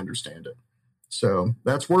and really understand it. So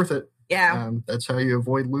that's worth it. Yeah. That's how you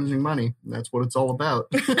avoid losing money. That's what it's all about.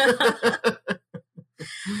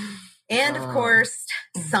 And of course,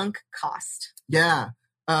 sunk cost. Yeah.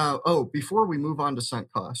 Before we move on to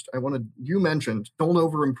sunk cost, you mentioned don't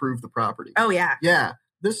over improve the property. Oh yeah. Yeah.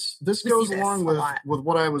 This goes along with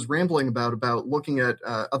what I was rambling about looking at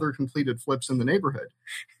other completed flips in the neighborhood.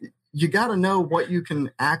 You got to know what you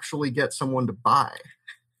can actually get someone to buy.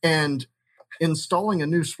 And installing a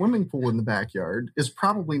new swimming pool in the backyard is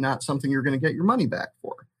probably not something you're going to get your money back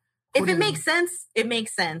for. If it makes sense, it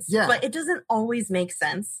makes sense. Yeah. But it doesn't always make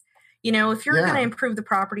sense. If you're going to improve the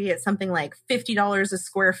property at something like $50 a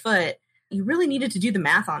square foot, you really needed to do the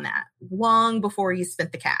math on that long before you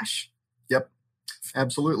spent the cash. Yep,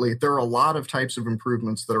 absolutely. There are a lot of types of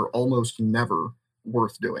improvements that are almost never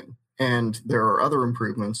worth doing. And there are other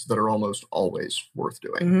improvements that are almost always worth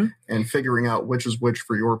doing. Mm-hmm. And figuring out which is which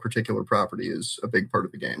for your particular property is a big part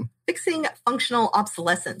of the game. Fixing functional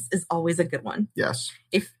obsolescence is always a good one. Yes.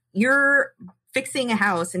 If you're fixing a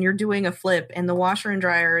house and you're doing a flip and the washer and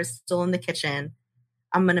dryer is still in the kitchen,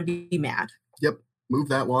 I'm going to be mad. Yep. Move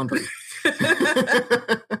that laundry.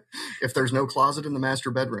 If there's no closet in the master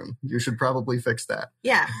bedroom, you should probably fix that.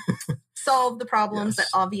 Yeah. Solve the problems that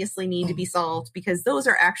obviously need to be solved, because those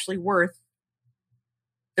are actually worth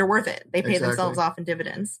it. They pay themselves off in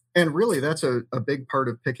dividends. And really, that's a big part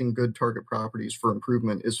of picking good target properties for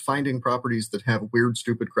improvement, is finding properties that have weird,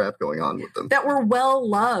 stupid crap going on with them. That were well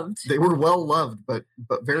loved. They were well loved, but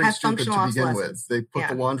very stupid to begin with. They put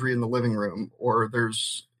the laundry in the living room, or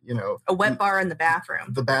there's a wet bar in the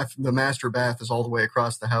bathroom. The master bath is all the way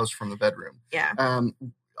across the house from the bedroom. Yeah.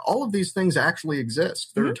 all of these things actually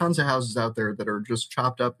exist. There are tons of houses out there that are just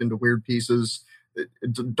chopped up into weird pieces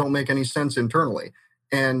that don't make any sense internally.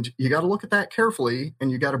 And you got to look at that carefully,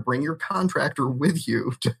 and you got to bring your contractor with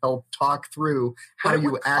you to help talk through how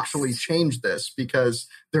you actually change this, because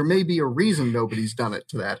there may be a reason nobody's done it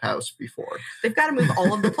to that house before. They've got to move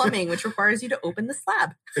all of the plumbing, which requires you to open the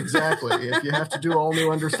slab. Exactly. If you have to do all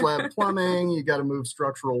new under slab plumbing, you got to move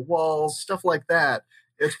structural walls, stuff like that.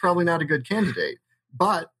 It's probably not a good candidate.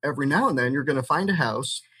 But every now and then, you're going to find a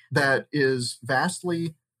house that is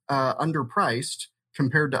vastly underpriced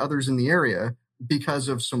compared to others in the area, because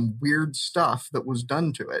of some weird stuff that was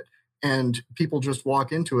done to it. And people just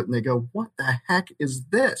walk into it and they go, what the heck is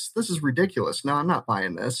this? This is ridiculous. No, I'm not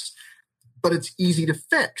buying this. But it's easy to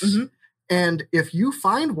fix. And if you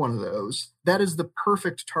find one of those, that is the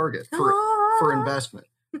perfect target for investment,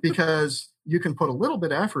 because you can put a little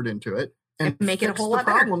bit of effort into it and make it a whole lot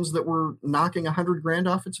better. Problems that were knocking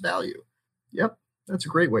 $100,000 off its value. Yep. That's a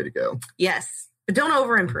great way to go. Yes. But don't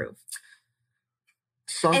over improve.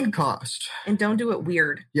 Sunk cost. And don't do it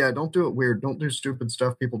weird. Yeah, don't do it weird. Don't do stupid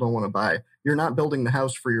stuff people don't want to buy. You're not building the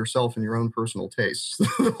house for yourself and your own personal tastes.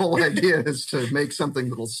 The whole idea is to make something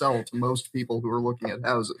that'll sell to most people who are looking at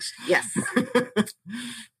houses. Yes.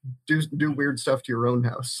 Do weird stuff to your own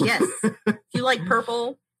house. Yes. If you like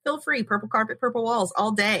purple, feel free. Purple carpet, purple walls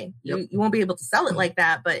all day. You won't be able to sell it like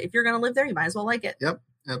that, but if you're going to live there, you might as well like it. Yep,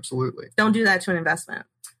 absolutely. Don't do that to an investment.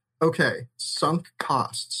 Okay, sunk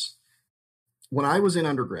costs. When I was in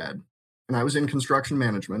undergrad and I was in construction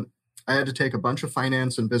management, I had to take a bunch of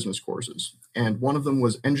finance and business courses. And one of them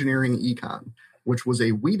was engineering econ, which was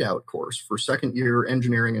a weed out course for second year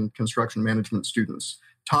engineering and construction management students,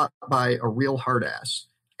 taught by a real hard ass.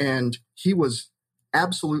 And he was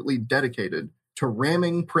absolutely dedicated to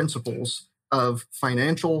ramming principles of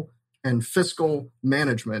financial and fiscal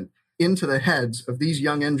management into the heads of these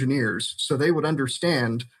young engineers so they would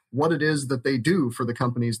understand what it is that they do for the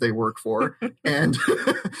companies they work for and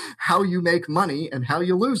how you make money and how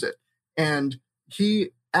you lose it. And he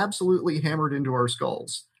absolutely hammered into our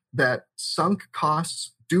skulls that sunk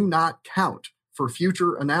costs do not count for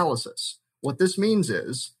future analysis. What this means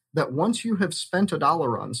is that once you have spent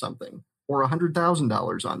 $1 on something or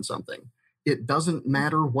 $100,000 on something, it doesn't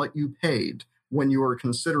matter what you paid when you are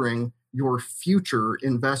considering your future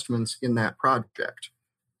investments in that project.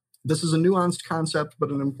 This is a nuanced concept,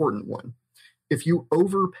 but an important one. If you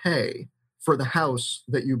overpay for the house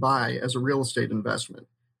that you buy as a real estate investment,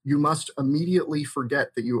 you must immediately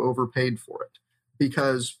forget that you overpaid for it.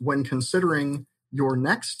 Because when considering your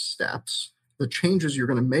next steps, the changes you're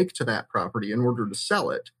going to make to that property in order to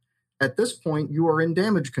sell it, at this point, you are in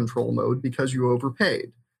damage control mode because you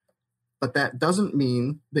overpaid. But that doesn't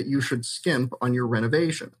mean that you should skimp on your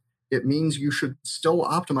renovation. It means you should still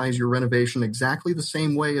optimize your renovation exactly the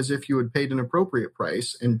same way as if you had paid an appropriate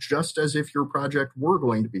price and just as if your project were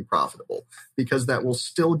going to be profitable, because that will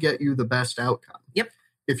still get you the best outcome. Yep.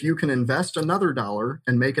 If you can invest another $1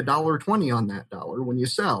 and make $1.20 on that $1 when you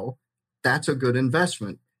sell, that's a good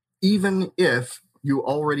investment, even if you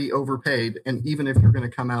already overpaid and even if you're going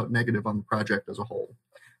to come out negative on the project as a whole.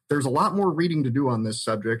 There's a lot more reading to do on this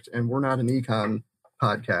subject, and we're not an econ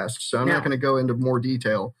podcast, so I'm not going to go into more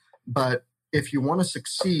detail. But if you want to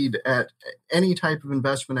succeed at any type of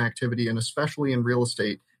investment activity, and especially in real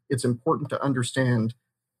estate, it's important to understand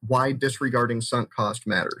why disregarding sunk cost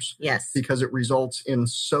matters. Yes. Because it results in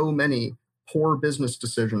so many poor business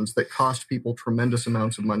decisions that cost people tremendous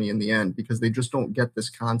amounts of money in the end because they just don't get this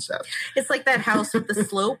concept. It's like that house with the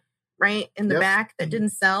slope, right, in the back that didn't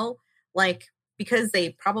sell. Like, because they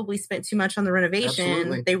probably spent too much on the renovation,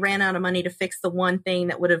 Absolutely. They ran out of money to fix the one thing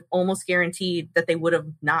that would have almost guaranteed that they would have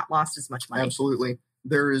not lost as much money. Absolutely.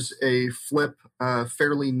 There is a flip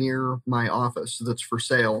fairly near my office that's for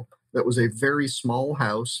sale that was a very small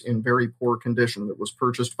house in very poor condition that was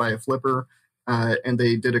purchased by a flipper, and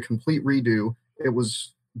they did a complete redo. It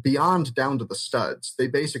was beyond down to the studs. They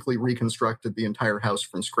basically reconstructed the entire house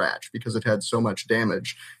from scratch because it had so much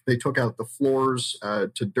damage. They took out the floors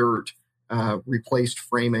to dirt, replaced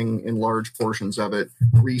framing in large portions of it,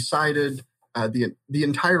 re-sided. The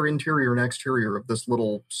entire interior and exterior of this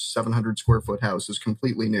little 700 square foot house is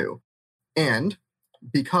completely new. And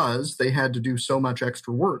because they had to do so much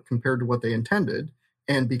extra work compared to what they intended,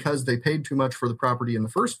 and because they paid too much for the property in the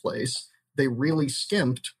first place, they really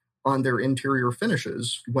skimped on their interior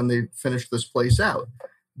finishes when they finished this place out.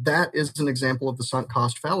 That is an example of the sunk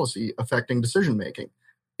cost fallacy affecting decision making.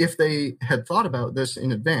 If they had thought about this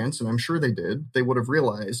in advance, and I'm sure they did, they would have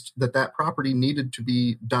realized that that property needed to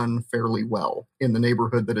be done fairly well in the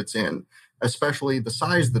neighborhood that it's in, especially the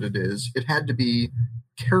size that it is. It had to be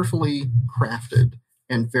carefully crafted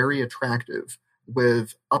and very attractive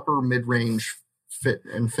with upper mid-range fit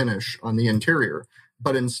and finish on the interior.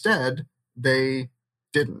 But instead, they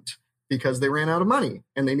didn't, because they ran out of money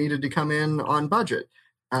and they needed to come in on budget,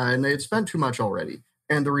 and they had spent too much already.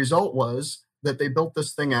 And the result was that they built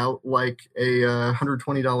this thing out like a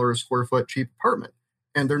 $120 a square foot cheap apartment,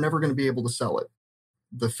 and they're never going to be able to sell it.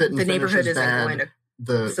 The fit and The finish neighborhood is isn't bad. going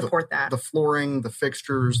to support that. The flooring, the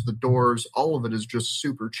fixtures, the doors, all of it is just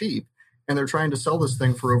super cheap. And they're trying to sell this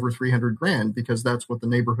thing for over $300,000 because that's what the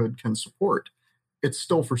neighborhood can support. It's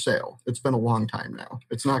still for sale. It's been a long time now.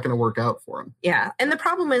 It's not going to work out for them. Yeah. And the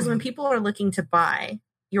problem is when people are looking to buy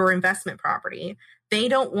your investment property, they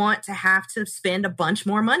don't want to have to spend a bunch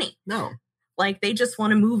more money. No. Like they just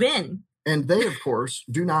want to move in. And they, of course,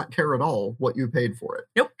 do not care at all what you paid for it.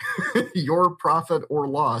 Nope. Your profit or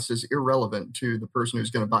loss is irrelevant to the person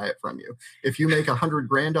who's going to buy it from you. If you make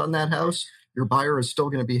 $100,000 on that house, your buyer is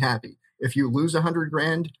still going to be happy. If you lose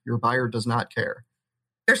 $100,000, your buyer does not care.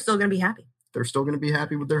 They're still going to be happy. They're still going to be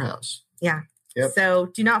happy with their house. Yeah. Yep.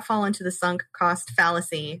 So do not fall into the sunk cost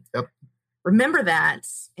fallacy. Yep. Remember that.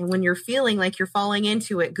 And when you're feeling like you're falling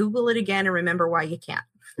into it, Google it again and remember why you can't.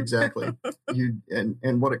 Exactly.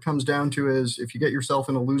 And what it comes down to is if you get yourself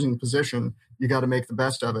in a losing position, you got to make the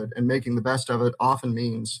best of it. And making the best of it often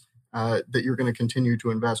means that you're going to continue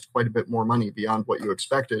to invest quite a bit more money beyond what you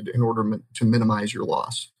expected in order to minimize your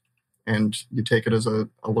loss. And you take it as a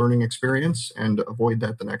learning experience and avoid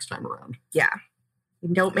that the next time around. Yeah.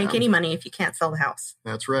 You don't make any money if you can't sell the house.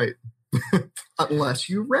 That's right. Unless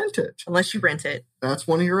you rent it. Unless you rent it. That's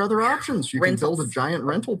one of your other options. You Rentals. can build a giant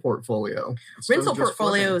rental portfolio. Rental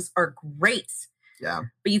portfolios are great. Yeah.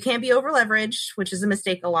 But you can't be over leveraged, which is a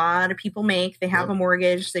mistake a lot of people make. They have a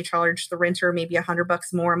mortgage. They charge the renter maybe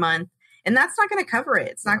 $100 more a month. And that's not going to cover it.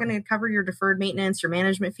 It's not going to cover your deferred maintenance, your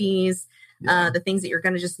management fees, the things that you're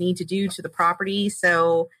going to just need to do to the property.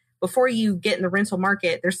 So before you get in the rental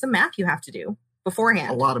market, there's some math you have to do beforehand.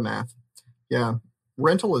 A lot of math. Yeah.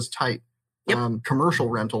 Rental is tight. Yep. Commercial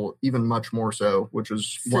rental, even much more so, which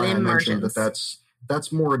is why I mentioned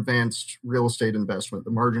that's more advanced real estate investment.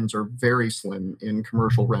 The margins are very slim in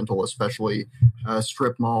commercial rental, especially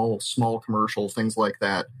strip mall, small commercial, things like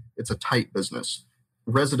that. It's a tight business.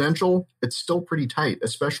 Residential, it's still pretty tight,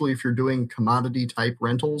 especially if you're doing commodity type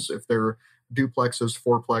rentals, if they're duplexes,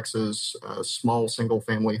 fourplexes, small single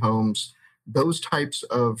family homes. Those types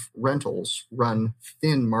of rentals run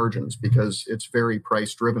thin margins because it's very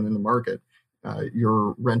price driven in the market.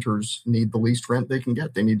 Your renters need the least rent they can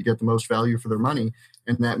get. They need to get the most value for their money.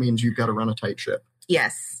 And that means you've got to run a tight ship.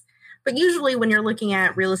 Yes. But usually when you're looking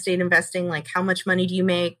at real estate investing, like how much money do you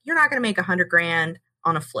make? You're not going to make $100,000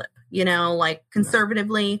 on a flip, like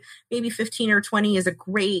conservatively, maybe 15 or 20 is a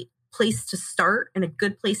great place to start and a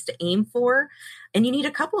good place to aim for. And you need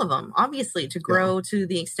a couple of them, obviously, to grow to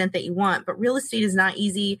the extent that you want. But real estate is not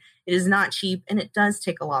easy. It is not cheap. And it does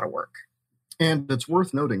take a lot of work. And it's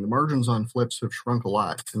worth noting the margins on flips have shrunk a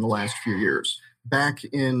lot in the last few years. Back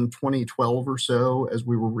in 2012 or so, as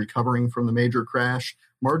we were recovering from the major crash,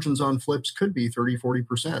 margins on flips could be 30,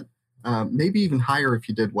 40%. Maybe even higher if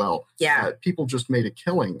you did well. Yeah. People just made a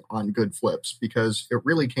killing on good flips because it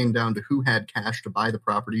really came down to who had cash to buy the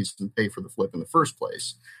properties and pay for the flip in the first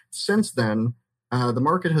place. Since then, the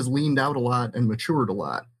market has leaned out a lot and matured a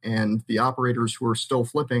lot. And the operators who are still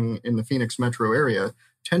flipping in the Phoenix metro area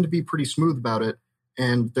tend to be pretty smooth about it.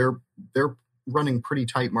 And they're running pretty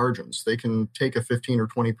tight margins. They can take a 15 or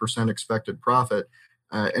 20% expected profit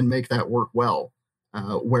and make that work well.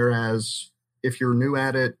 Whereas if you're new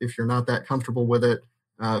at it, if you're not that comfortable with it,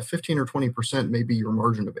 15 or 20% may be your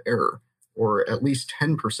margin of error, or at least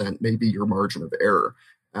 10% may be your margin of error.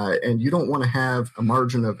 And you don't want to have a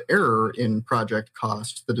margin of error in project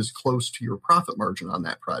cost that is close to your profit margin on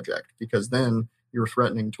that project, because then you're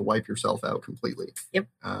threatening to wipe yourself out completely. Yep.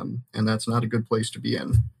 And that's not a good place to be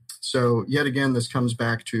in. So yet again, this comes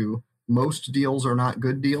back to most deals are not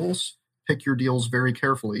good deals. Pick your deals very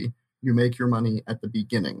carefully. You make your money at the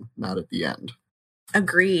beginning, not at the end.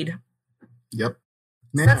 Agreed. Yep.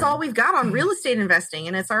 So that's all we've got on real estate investing,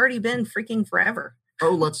 and it's already been freaking forever. Oh,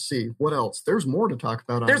 let's see. What else? There's more to talk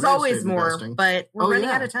about on There's real always estate more, investing. but we're running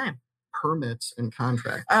out of time. Permits and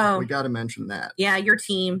contracts. Oh. We got to mention that. Yeah, your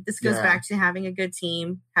team. This goes back to having a good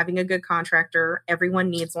team, having a good contractor. Everyone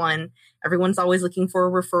needs one. Everyone's always looking for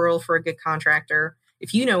a referral for a good contractor.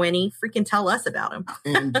 If you know any, freaking tell us about them.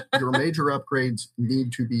 And your major upgrades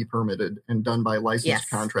need to be permitted and done by licensed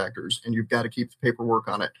contractors, and you've got to keep the paperwork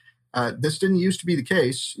on it. This didn't used to be the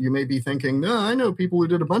case. You may be thinking, no, I know people who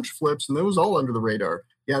did a bunch of flips, and that was all under the radar.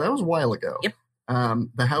 Yeah, that was a while ago. Yep.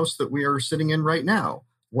 The house that we are sitting in right now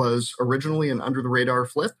was originally an under the radar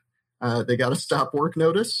flip. They got a stop work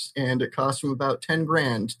notice, and it cost them about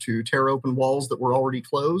 $10,000 to tear open walls that were already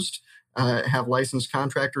closed, have licensed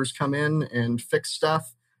contractors come in and fix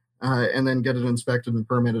stuff, and then get it inspected and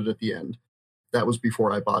permitted at the end. That was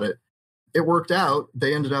before I bought it. It worked out.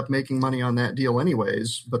 They ended up making money on that deal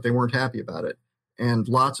anyways, but they weren't happy about it. And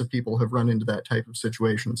lots of people have run into that type of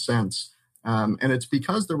situation since. And it's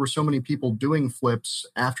because there were so many people doing flips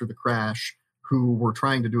after the crash who were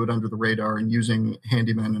trying to do it under the radar and using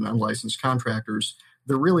handymen and unlicensed contractors.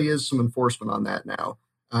 There really is some enforcement on that now.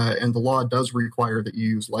 And the law does require that you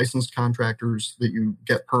use licensed contractors, that you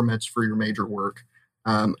get permits for your major work.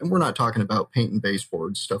 And we're not talking about paint and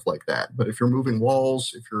baseboards, stuff like that. But if you're moving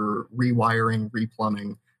walls, if you're rewiring,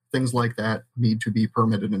 replumbing, things like that need to be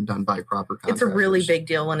permitted and done by proper contractors. It's a really big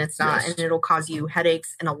deal when it's not, Yes. and it'll cause you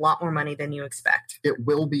headaches and a lot more money than you expect. It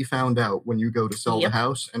will be found out when you go to sell the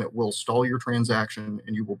house, and it will stall your transaction,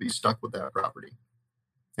 and you will be stuck with that property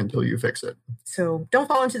until you fix it. So don't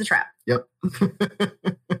fall into the trap. Yep.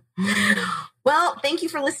 Well, thank you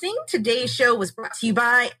for listening. Today's show was brought to you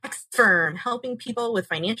by X-Firm, helping people with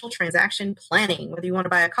financial transaction planning. Whether you want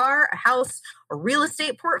to buy a car, a house, or real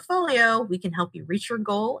estate portfolio, we can help you reach your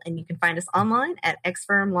goal, and you can find us online at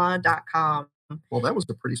xfirmlaw.com. Well, that was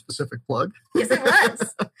a pretty specific plug. Yes, it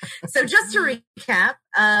was. So just to recap,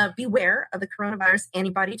 beware of the coronavirus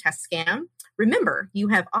antibody test scam. Remember, you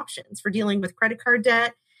have options for dealing with credit card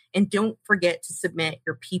debt, and don't forget to submit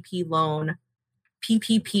your PPP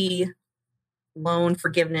loan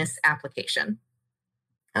forgiveness application.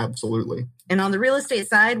 Absolutely. And on the real estate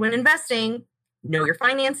side, when investing, know your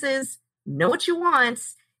finances, know what you want,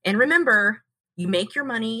 and remember, you make your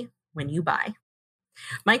money when you buy.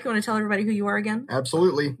 Mike, you want to tell everybody who you are again?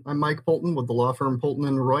 Absolutely. I'm Mike Polton with the law firm Polton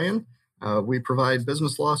 & Royan. We provide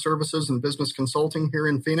business law services and business consulting here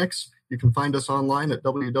in Phoenix. You can find us online at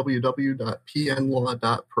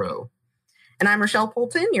www.pnlaw.pro. And I'm Rochelle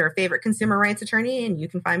Polton, your favorite consumer rights attorney, and you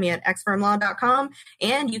can find me at xfirmlaw.com.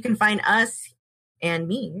 And you can find us and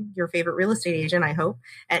me, your favorite real estate agent, I hope,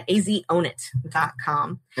 at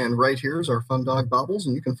azownit.com. And right here is our fun dog Bobbles,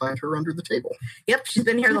 and you can find her under the table. Yep, she's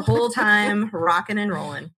been here the whole time, rocking and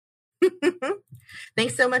rolling.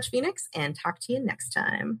 Thanks so much, Phoenix, and talk to you next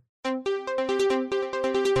time.